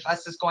one of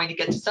us is going to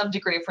get to some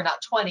degree if we're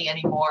not 20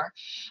 anymore.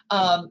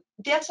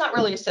 That's not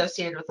really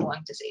associated with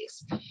lung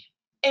disease.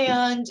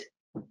 And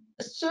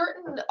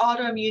certain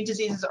autoimmune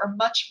diseases are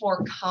much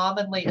more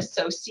commonly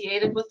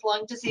associated with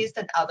lung disease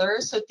than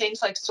others. So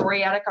things like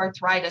psoriatic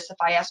arthritis, if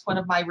I ask one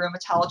of my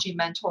rheumatology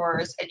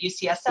mentors at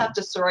UCSF,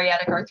 does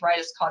psoriatic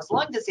arthritis cause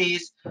lung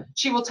disease?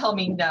 She will tell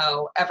me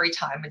no every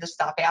time, and to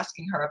stop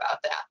asking her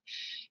about that.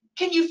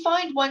 Can you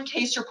find one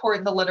case report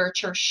in the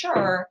literature?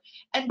 Sure.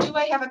 And do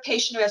I have a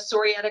patient who has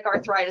psoriatic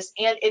arthritis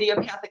and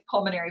idiopathic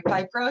pulmonary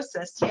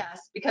fibrosis?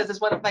 Yes, because as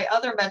one of my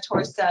other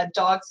mentors said,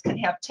 dogs can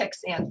have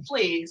ticks and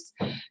fleas.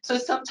 So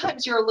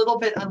sometimes you're a little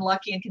bit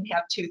unlucky and can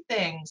have two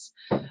things.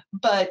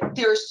 But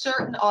there are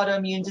certain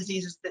autoimmune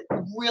diseases that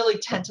really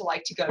tend to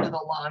like to go to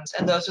the lungs,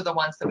 and those are the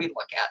ones that we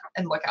look at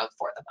and look out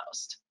for the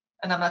most.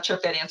 And I'm not sure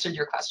if that answered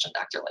your question,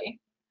 Dr. Lee.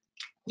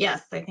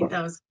 Yes, I think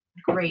that was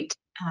a great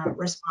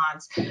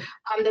response.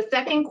 The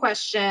second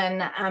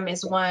question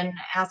is one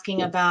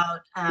asking about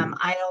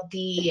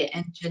ILD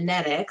and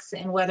genetics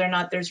and whether or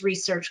not there's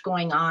research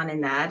going on in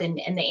that. And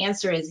the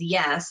answer is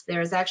yes.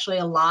 There's actually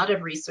a lot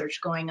of research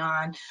going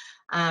on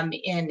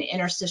in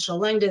interstitial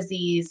lung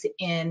disease,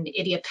 in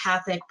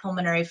idiopathic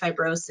pulmonary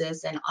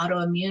fibrosis, and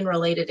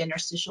autoimmune-related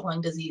interstitial lung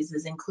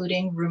diseases,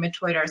 including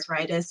rheumatoid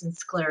arthritis and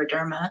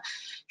scleroderma,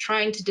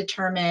 trying to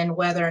determine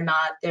whether or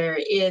not there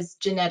is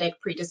genetic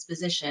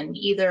predisposition,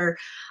 either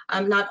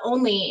not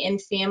only in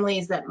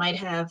families that might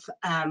have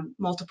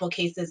multiple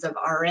cases of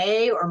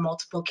RA or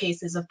multiple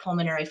cases of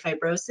pulmonary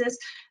fibrosis,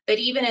 but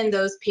even in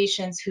those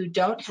patients who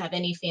don't have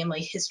any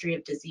family history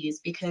of disease,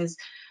 because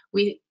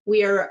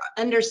we are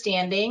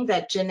understanding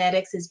that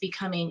genetics is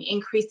becoming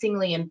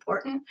increasingly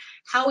important.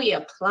 How we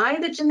apply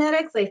the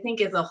genetics, I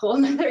think, is a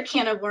whole other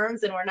can of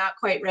worms, and we're not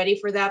quite ready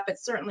for that, but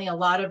certainly a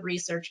lot of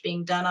research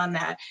being done on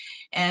that.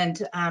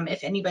 And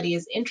if anybody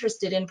is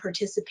interested in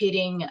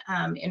participating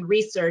in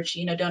research,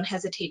 you know, don't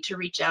hesitate to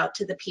reach out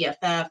to the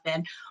PFF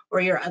and or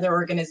your other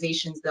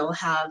organizations. They'll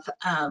have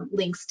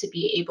links to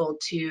be able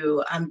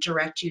to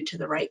direct you to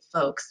the right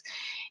folks.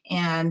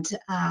 And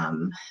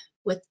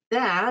with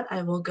that,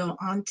 I will go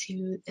on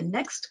to the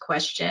next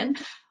question,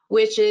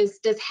 which is,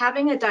 does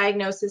having a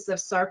diagnosis of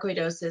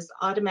sarcoidosis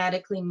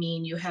automatically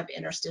mean you have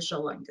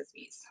interstitial lung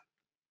disease?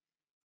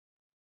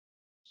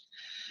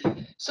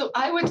 So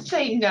I would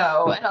say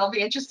no, and I'll be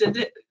interested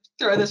to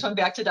throw this one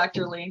back to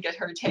Dr. Lee and get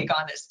her take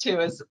on this too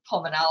as a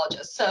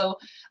pulmonologist. So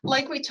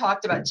like we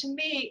talked about, to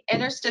me,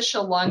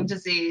 interstitial lung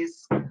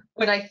disease,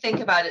 when I think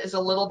about it, is a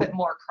little bit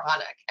more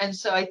chronic. And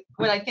so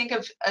when I think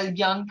of a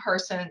young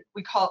person,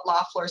 we call it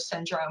Loeffler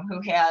syndrome, who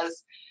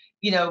has,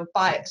 you know,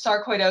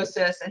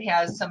 sarcoidosis and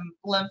has some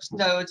lymph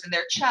nodes in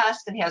their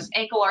chest and has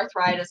ankle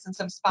arthritis and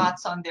some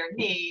spots on their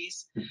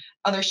knees,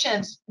 on their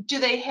shins. Do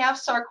they have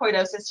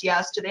sarcoidosis?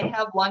 Yes. Do they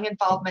have lung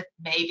involvement?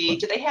 Maybe.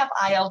 Do they have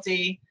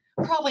ILD?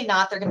 Probably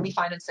not. They're going to be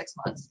fine in 6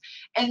 months.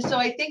 And so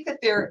I think that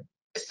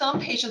some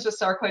patients with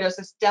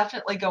sarcoidosis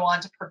definitely go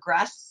on to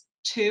progress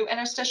to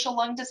interstitial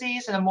lung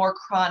disease and a more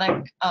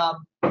chronic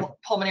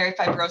pulmonary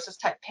fibrosis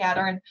type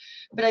pattern,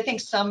 but I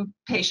think some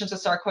patients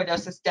with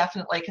sarcoidosis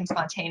definitely can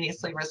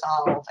spontaneously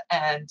resolve,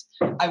 and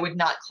I would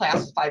not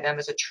classify them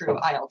as a true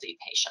ILD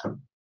patient.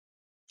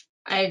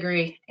 I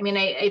agree. I mean,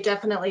 I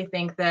definitely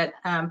think that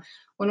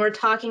when we're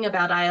talking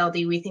about ILD,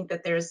 we think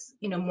that there's,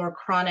 more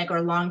chronic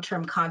or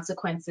long-term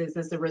consequences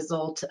as a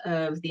result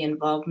of the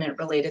involvement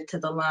related to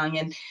the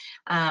lung,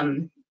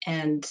 and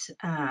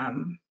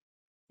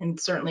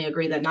certainly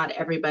agree that not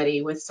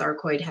everybody with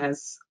sarcoid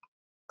has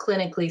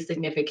clinically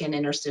significant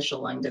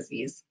interstitial lung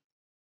disease.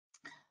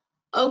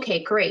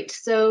 Okay, great.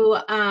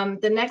 So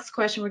the next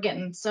question, we're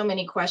getting so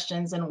many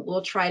questions, and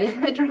we'll try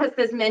to address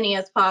as many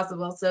as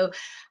possible. So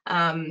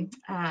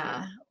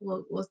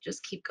we'll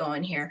just keep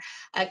going here.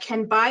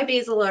 Can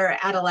bibasalar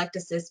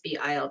atelectasis be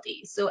ILD?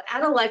 So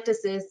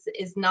atelectasis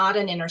is not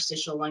an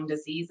interstitial lung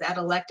disease.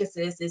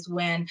 Atelectasis is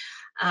when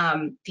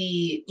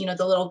the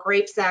little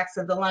grape sacs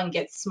of the lung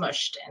get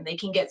smushed, and they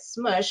can get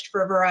smushed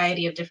for a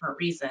variety of different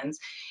reasons.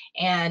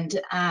 And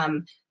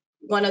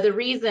one of the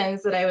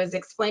reasons that I was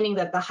explaining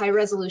that the high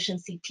resolution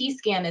CT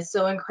scan is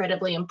so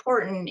incredibly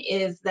important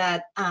is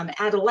that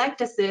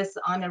atelectasis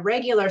on a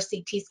regular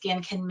CT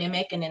scan can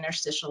mimic an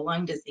interstitial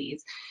lung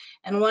disease.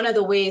 And one of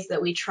the ways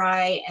that we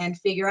try and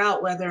figure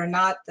out whether or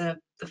not the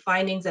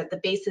findings at the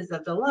bases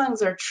of the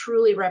lungs are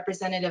truly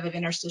representative of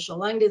interstitial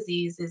lung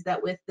disease is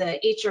that with the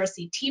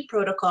HRCT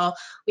protocol,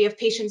 we have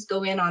patients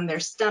go in on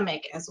their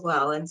stomach as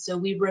well. And so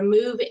we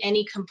remove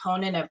any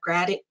component of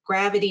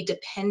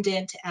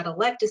gravity-dependent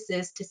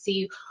atelectasis to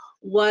see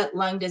what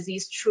lung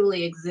disease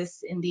truly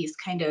exists in these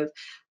kind of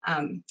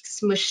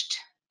smushed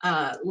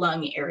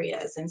lung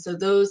areas. And so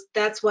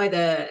that's why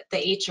the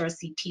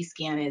HRCT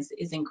scan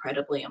is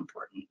incredibly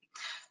important.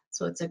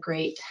 So it's a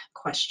great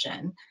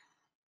question.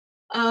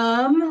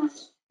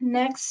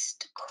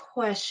 Next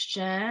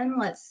question,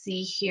 let's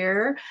see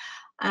here.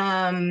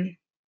 Kind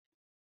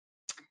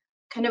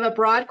of a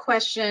broad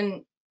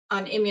question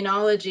on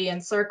immunology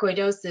and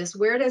sarcoidosis.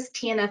 Where does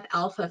TNF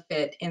alpha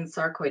fit in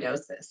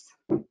sarcoidosis?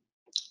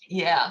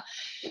 Yeah,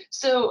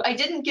 so I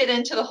didn't get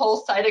into the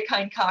whole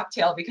cytokine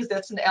cocktail because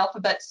that's an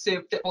alphabet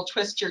soup that will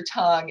twist your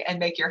tongue and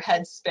make your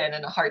head spin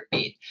in a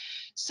heartbeat.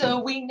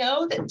 So we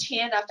know that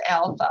TNF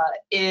alpha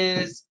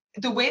is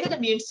the way that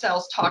immune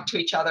cells talk to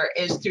each other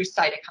is through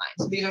cytokines.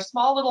 So these are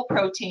small little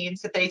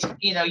proteins that they,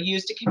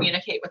 use to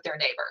communicate with their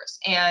neighbors.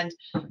 And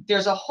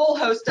there's a whole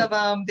host of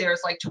them.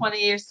 There's like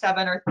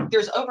 27 or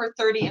there's over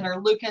 30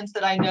 interleukins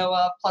that I know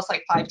of, plus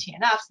like 5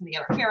 TNFs and the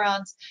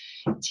interferons.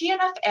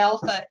 TNF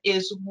alpha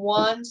is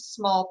one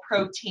small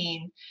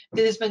protein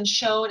that has been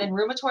shown in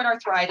rheumatoid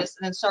arthritis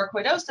and in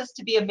sarcoidosis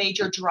to be a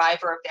major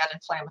driver of that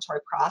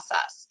inflammatory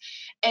process.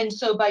 And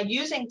so by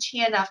using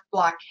TNF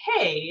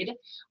blockade,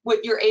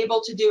 what you're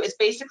able to do is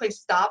basically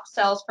stop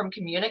cells from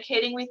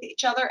communicating with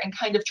each other and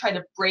kind of try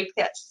to break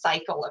that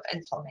cycle of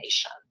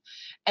inflammation.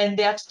 And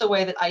that's the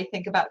way that I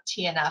think about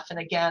TNF. And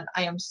again,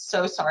 I am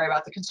so sorry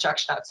about the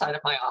construction outside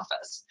of my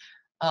office.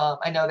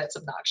 I know that's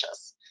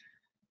obnoxious.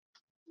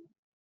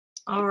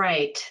 All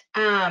right.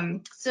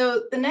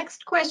 So the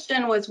next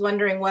question was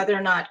wondering whether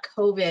or not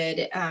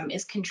COVID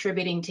is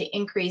contributing to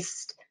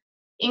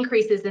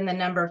increases in the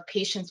number of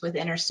patients with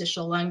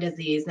interstitial lung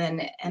disease.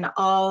 And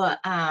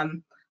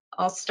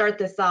I'll start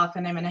this off,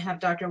 and I'm going to have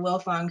Dr.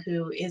 Wilfong,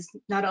 who is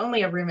not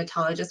only a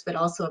rheumatologist, but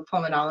also a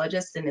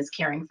pulmonologist and is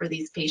caring for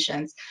these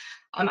patients.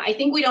 I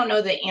think we don't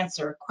know the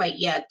answer quite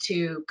yet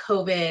to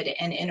COVID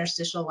and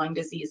interstitial lung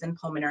disease and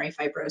pulmonary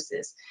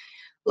fibrosis.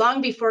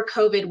 Long before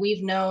COVID,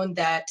 we've known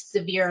that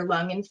severe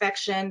lung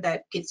infection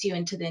that gets you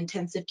into the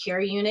intensive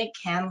care unit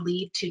can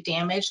lead to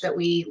damage that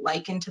we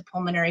liken to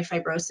pulmonary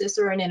fibrosis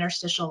or an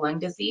interstitial lung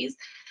disease.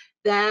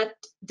 That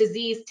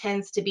disease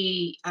tends to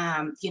be,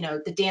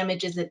 the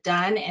damage isn't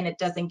done and it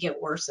doesn't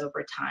get worse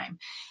over time.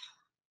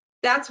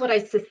 That's what I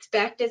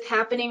suspect is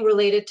happening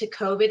related to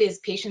COVID is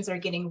patients are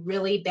getting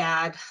really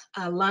bad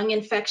lung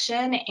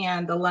infection,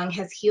 and the lung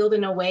has healed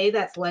in a way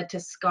that's led to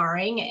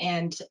scarring,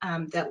 and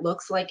that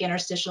looks like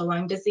interstitial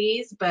lung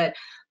disease. But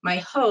my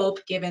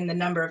hope, given the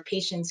number of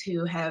patients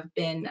who have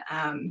been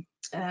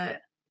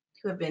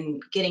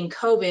getting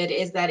COVID,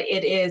 is that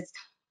it is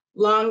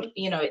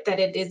that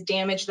it is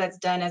damage that's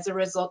done as a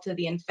result of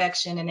the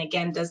infection, and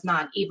again, does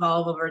not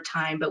evolve over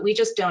time. But we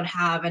just don't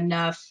have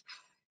enough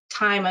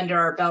time under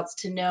our belts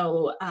to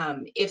know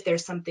if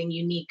there's something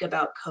unique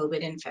about COVID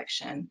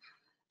infection.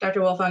 Dr.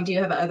 Wilfong, do you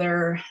have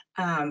other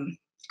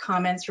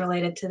comments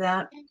related to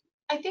that?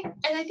 I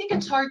think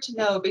it's hard to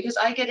know because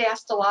I get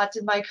asked a lot,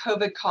 did my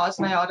COVID cause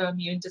my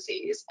autoimmune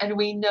disease? And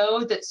we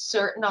know that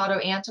certain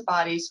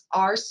autoantibodies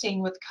are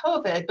seen with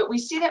COVID, but we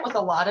see that with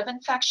a lot of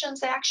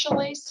infections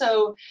actually.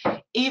 So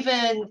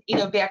even,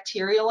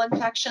 bacterial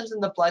infections in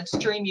the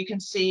bloodstream, you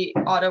can see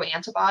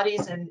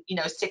autoantibodies in,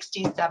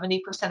 60,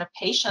 70% of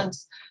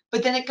patients,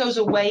 but then it goes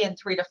away in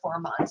 3 to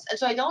 4 months. And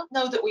so I don't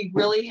know that we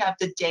really have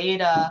the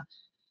data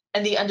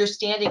and the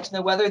understanding to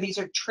know whether these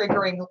are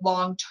triggering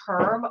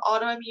long-term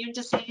autoimmune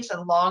disease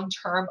and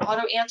long-term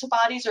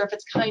autoantibodies, or if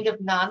it's kind of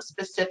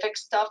non-specific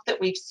stuff that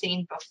we've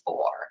seen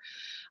before.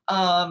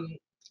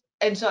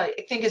 And so I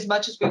think as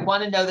much as we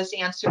want to know this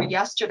answer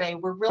yesterday,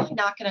 we're really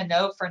not going to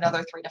know for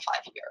another 3 to 5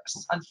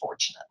 years,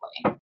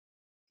 unfortunately.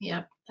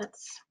 Yep,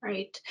 that's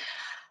right.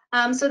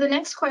 So the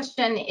next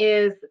question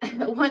is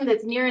one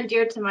that's near and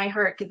dear to my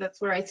heart, because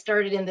that's where I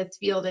started in this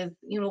field, is,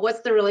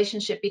 what's the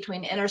relationship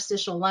between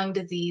interstitial lung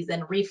disease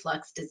and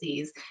reflux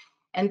disease?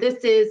 And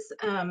this is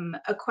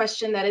a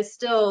question that is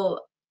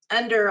still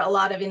under a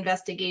lot of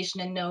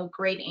investigation and no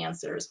great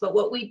answers. But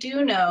what we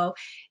do know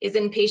is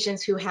in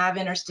patients who have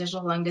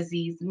interstitial lung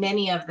disease,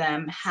 many of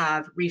them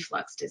have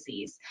reflux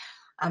disease.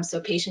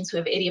 So patients who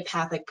have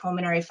idiopathic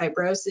pulmonary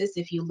fibrosis,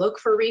 if you look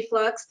for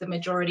reflux, the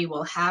majority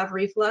will have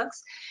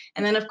reflux.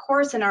 And then, of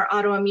course, in our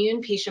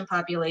autoimmune patient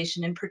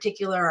population, in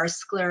particular our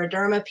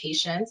scleroderma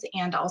patients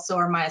and also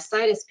our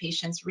myositis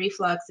patients,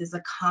 reflux is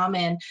a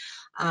common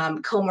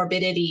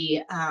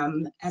comorbidity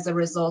as a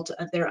result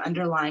of their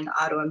underlying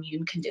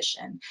autoimmune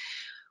condition.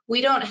 We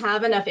don't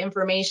have enough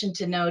information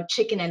to know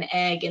chicken and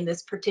egg in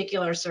this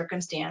particular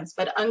circumstance,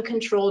 but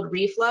uncontrolled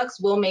reflux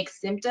will make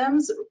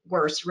symptoms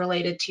worse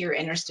related to your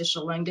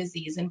interstitial lung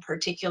disease, in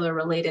particular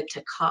related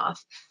to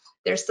cough.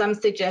 There's some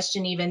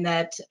suggestion even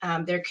that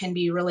there can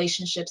be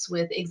relationships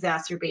with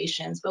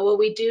exacerbations, but what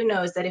we do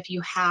know is that if you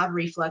have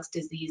reflux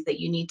disease, that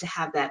you need to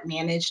have that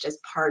managed as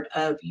part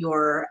of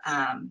your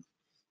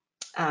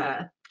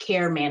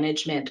care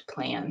management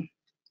plan.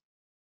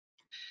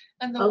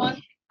 And the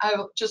one I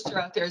will just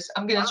throw out there is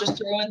I'm going to just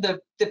throw in the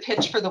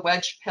pitch for the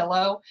wedge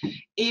pillow.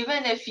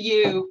 Even if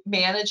you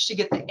manage to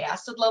get the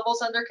acid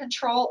levels under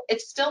control,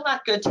 it's still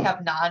not good to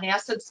have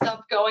non-acid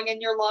stuff going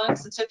in your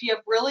lungs. And so if you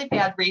have really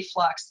bad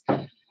reflux,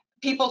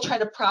 people try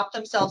to prop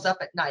themselves up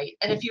at night.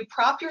 And if you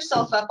prop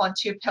yourself up on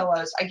 2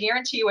 pillows, I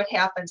guarantee you what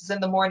happens is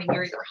in the morning,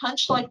 you're either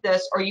hunched like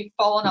this or you've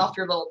fallen off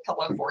your little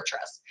pillow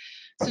fortress.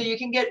 So you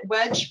can get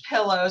wedge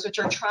pillows, which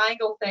are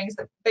triangle things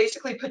that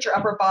basically put your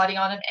upper body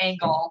on an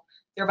angle.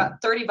 They're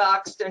about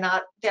 $30. They're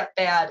not that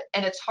bad.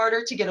 And it's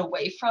harder to get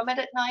away from it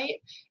at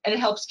night. And it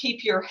helps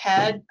keep your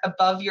head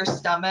above your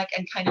stomach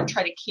and kind of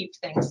try to keep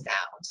things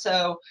down.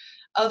 So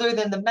other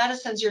than the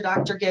medicines your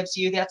doctor gives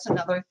you, that's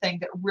another thing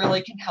that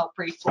really can help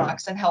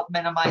reflux and help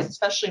minimize,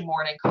 especially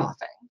morning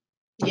coughing.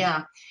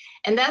 Yeah,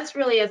 and that's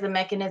really as a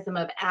mechanism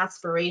of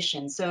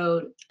aspiration.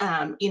 So,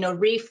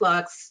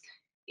 reflux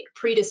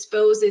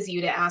predisposes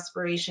you to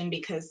aspiration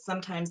because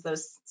sometimes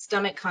those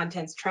stomach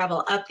contents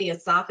travel up the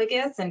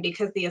esophagus, and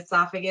because the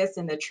esophagus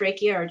and the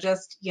trachea are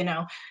just,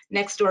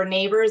 next door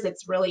neighbors,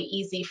 it's really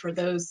easy for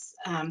those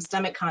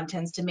stomach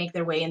contents to make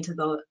their way into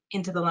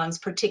the lungs,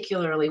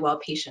 particularly while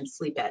patients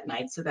sleep at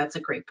night. So that's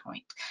a great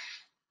point.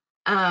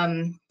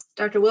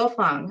 Dr.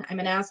 Wilfong, I'm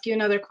going to ask you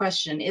another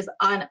question. Is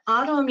an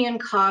autoimmune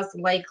cause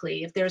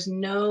likely if there's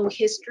no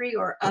history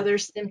or other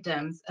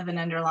symptoms of an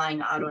underlying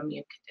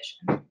autoimmune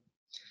condition?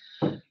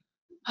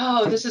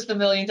 Oh, this is the $1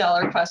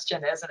 million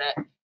question, isn't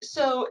it?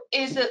 So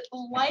is it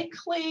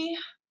likely?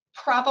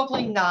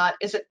 Probably not.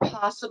 Is it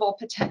possible?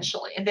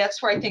 Potentially. And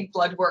that's where I think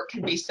blood work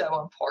can be so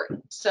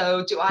important.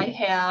 So do I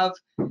have,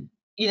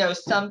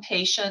 some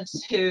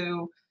patients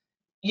who,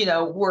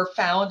 were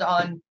found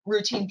on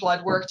routine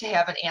blood work to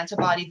have an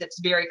antibody that's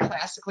very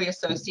classically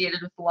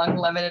associated with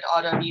lung-limited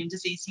autoimmune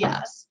disease?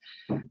 Yes.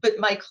 But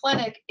my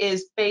clinic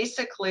is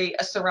basically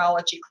a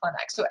serology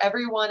clinic. So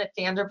everyone at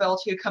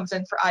Vanderbilt who comes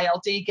in for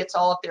ILD gets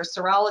all of their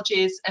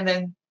serologies, and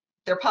then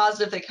they're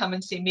positive, they come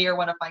and see me or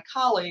one of my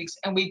colleagues,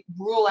 and we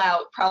rule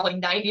out probably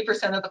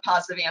 90% of the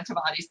positive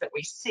antibodies that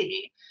we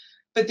see.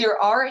 But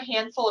there are a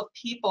handful of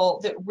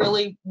people that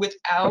really,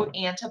 without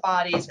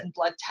antibodies and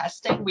blood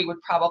testing, we would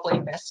probably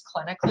miss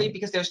clinically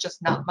because there's just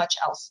not much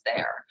else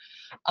there.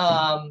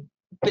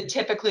 But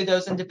typically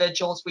those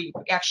individuals, we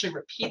actually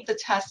repeat the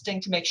testing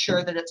to make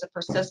sure that it's a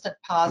persistent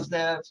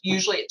positive,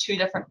 usually at 2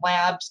 different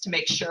labs to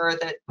make sure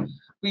that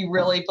we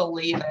really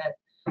believe it.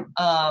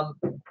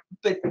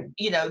 But,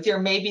 there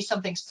may be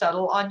something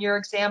subtle on your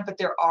exam, but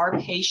there are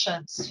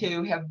patients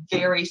who have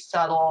very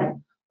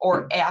subtle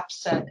or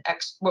absent,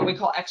 what we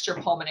call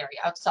extrapulmonary,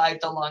 outside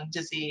the lung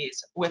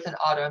disease with an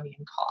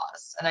autoimmune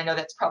cause. And I know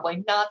that's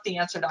probably not the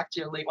answer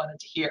Dr. Lee wanted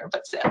to hear,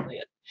 but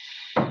sadly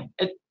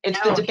it's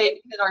the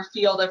debate in our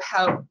field of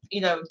how,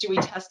 do we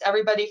test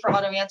everybody for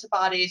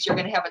autoantibodies? You're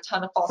going to have a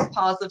ton of false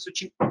positives,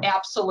 which you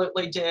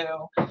absolutely do,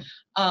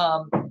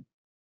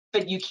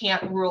 but you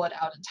can't rule it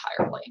out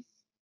entirely.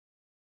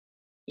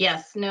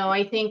 Yes, no,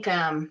 I think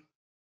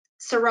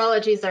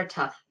serologies are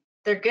tough.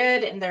 They're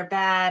good and they're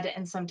bad,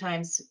 and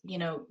sometimes,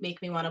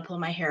 make me want to pull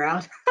my hair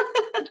out.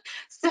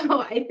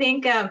 So I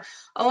think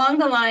along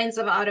the lines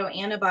of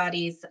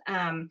autoantibodies,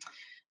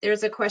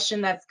 there's a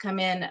question that's come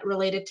in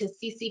related to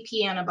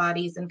CCP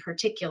antibodies in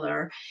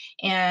particular,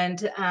 and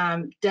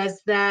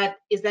is that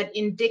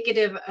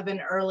indicative of an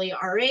early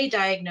RA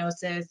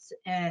diagnosis,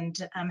 and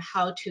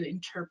how to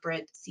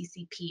interpret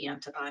CCP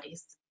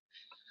antibodies?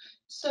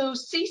 So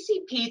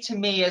CCP to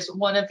me is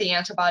one of the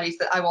antibodies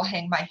that I will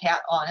hang my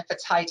hat on if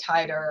it's high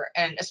titer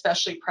and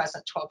especially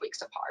present 12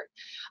 weeks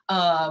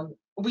apart.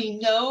 We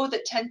know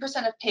that 10%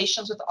 of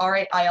patients with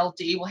RA-ILD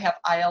will have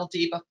ILD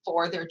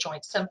before their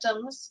joint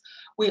symptoms.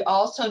 We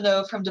also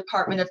know from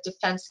Department of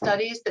Defense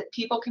studies that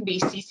people can be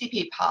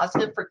CCP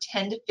positive for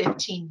 10 to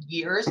 15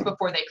 years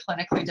before they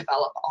clinically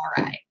develop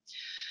RA.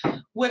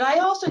 What I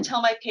also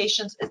tell my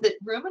patients is that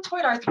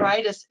rheumatoid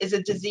arthritis is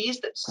a disease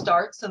that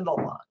starts in the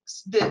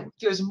lungs.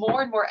 There's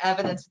more and more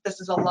evidence that this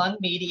is a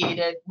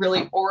lung-mediated,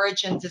 really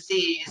origin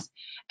disease,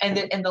 and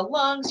that in the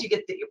lungs you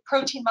get the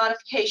protein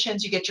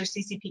modifications, you get your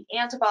CCP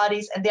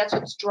antibodies, and that's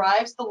what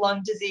drives the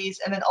lung disease,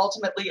 and then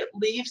ultimately it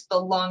leaves the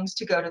lungs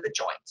to go to the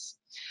joints.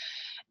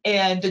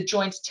 And the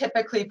joints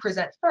typically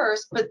present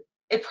first, but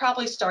it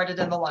probably started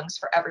in the lungs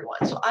for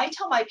everyone. So I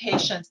tell my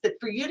patients that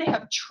for you to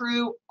have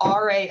true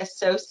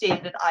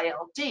RA-associated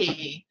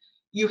ILD,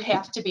 you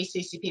have to be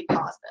CCP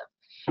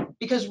positive.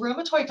 Because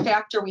rheumatoid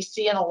factor we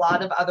see in a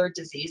lot of other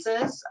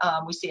diseases.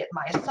 We see it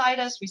in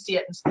myositis, we see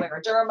it in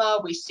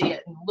scleroderma, we see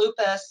it in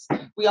lupus.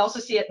 We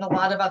also see it in a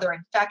lot of other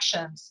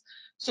infections.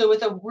 So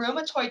with a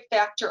rheumatoid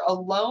factor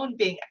alone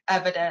being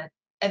evident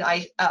and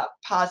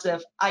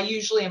positive, I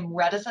usually am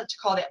reticent to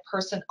call that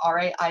person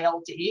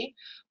RA-ILD.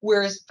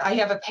 Whereas I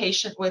have a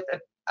patient with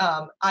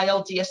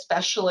ILD,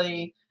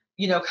 especially,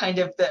 you know, kind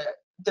of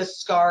the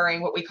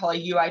scarring, what we call a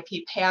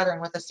UIP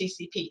pattern with a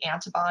CCP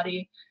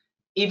antibody,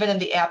 even in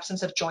the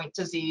absence of joint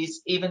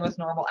disease, even with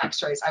normal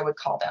x-rays, I would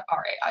call that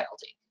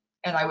RA-ILD,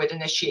 and I would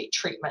initiate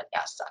treatment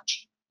as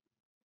such.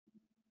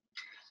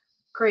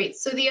 Great.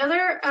 So the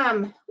other,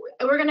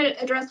 we're going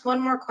to address one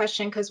more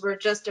question because we're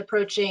just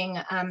approaching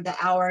the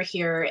hour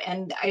here,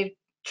 and I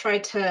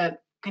tried to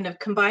kind of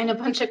combine a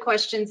bunch of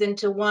questions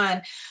into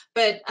one,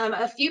 but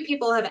a few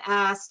people have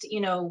asked,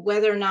 you know,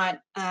 whether or not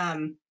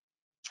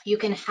you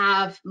can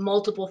have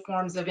multiple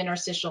forms of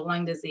interstitial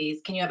lung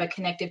disease. Can you have a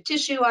connective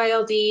tissue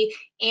ILD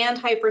and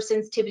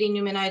hypersensitivity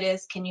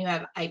pneumonitis? Can you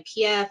have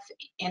IPF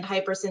and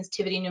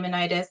hypersensitivity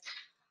pneumonitis?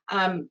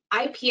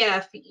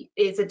 IPF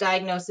is a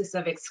diagnosis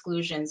of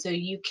exclusion, so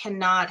you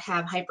cannot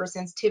have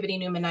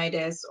hypersensitivity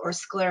pneumonitis or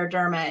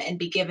scleroderma and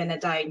be given a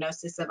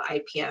diagnosis of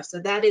IPF.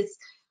 So that is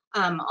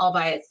all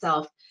by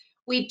itself.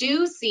 We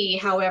do see,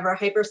 however,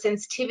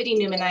 hypersensitivity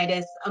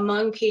pneumonitis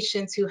among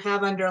patients who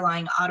have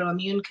underlying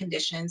autoimmune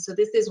conditions. So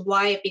this is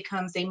why it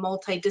becomes a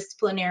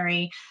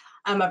multidisciplinary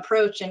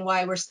approach, and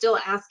why we're still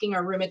asking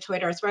our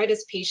rheumatoid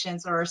arthritis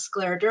patients or our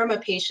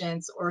scleroderma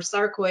patients or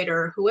sarcoid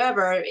or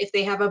whoever if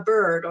they have a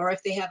bird or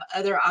if they have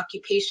other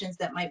occupations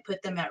that might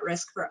put them at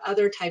risk for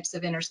other types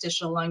of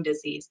interstitial lung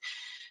disease.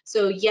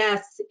 So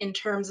yes, in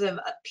terms of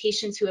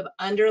patients who have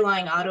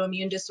underlying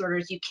autoimmune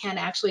disorders, you can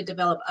actually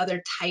develop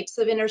other types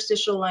of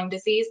interstitial lung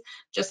disease,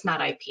 just not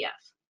IPF.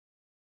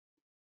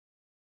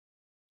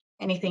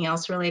 Anything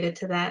else related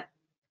to that,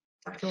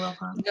 Dr.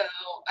 Wilfong? No,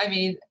 I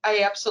mean,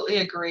 I absolutely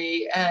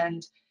agree.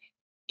 And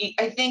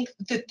I think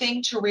the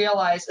thing to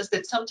realize is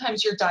that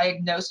sometimes you're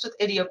diagnosed with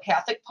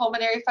idiopathic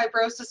pulmonary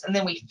fibrosis, and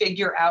then we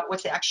figure out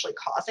what's actually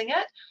causing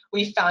it.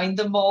 We find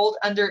the mold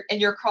in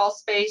your crawl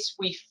space.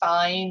 We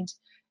find,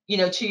 you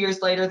know, 2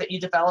 years later that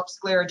you develop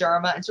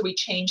scleroderma, and so we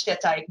change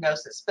that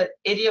diagnosis. But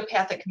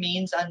idiopathic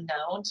means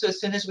unknown. So as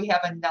soon as we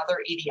have another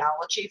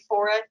etiology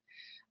for it,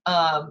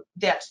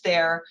 that's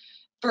there.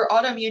 For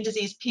autoimmune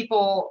disease,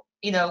 people,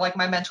 you know, like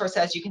my mentor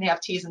says, you can have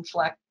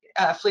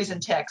fleas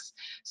and ticks.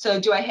 So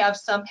do I have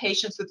some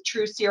patients with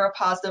true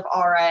seropositive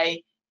RA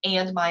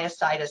and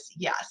myositis?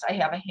 Yes, I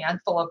have a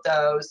handful of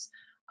those.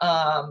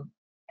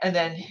 And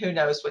then who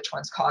knows which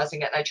one's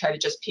causing it. And I try to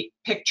just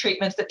pick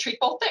treatments that treat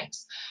both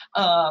things.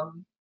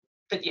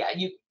 But yeah,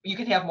 you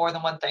can have more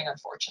than one thing,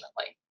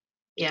 unfortunately.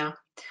 Yeah.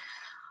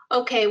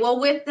 Okay, well,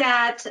 with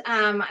that,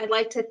 I'd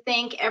like to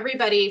thank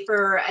everybody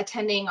for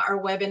attending our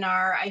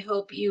webinar. I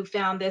hope you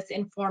found this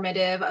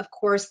informative. Of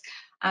course,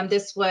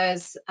 this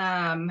was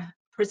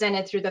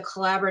presented through the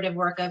collaborative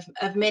work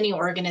of many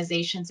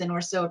organizations, and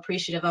we're so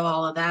appreciative of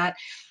all of that.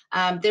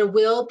 There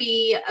will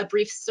be a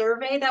brief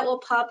survey that will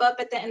pop up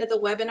at the end of the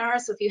webinar,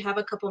 so if you have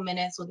a couple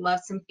minutes, would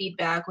love some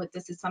feedback.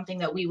 This is something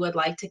that we would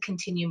like to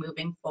continue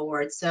moving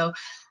forward. So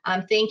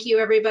thank you,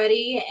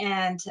 everybody,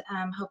 and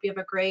hope you have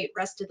a great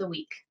rest of the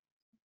week.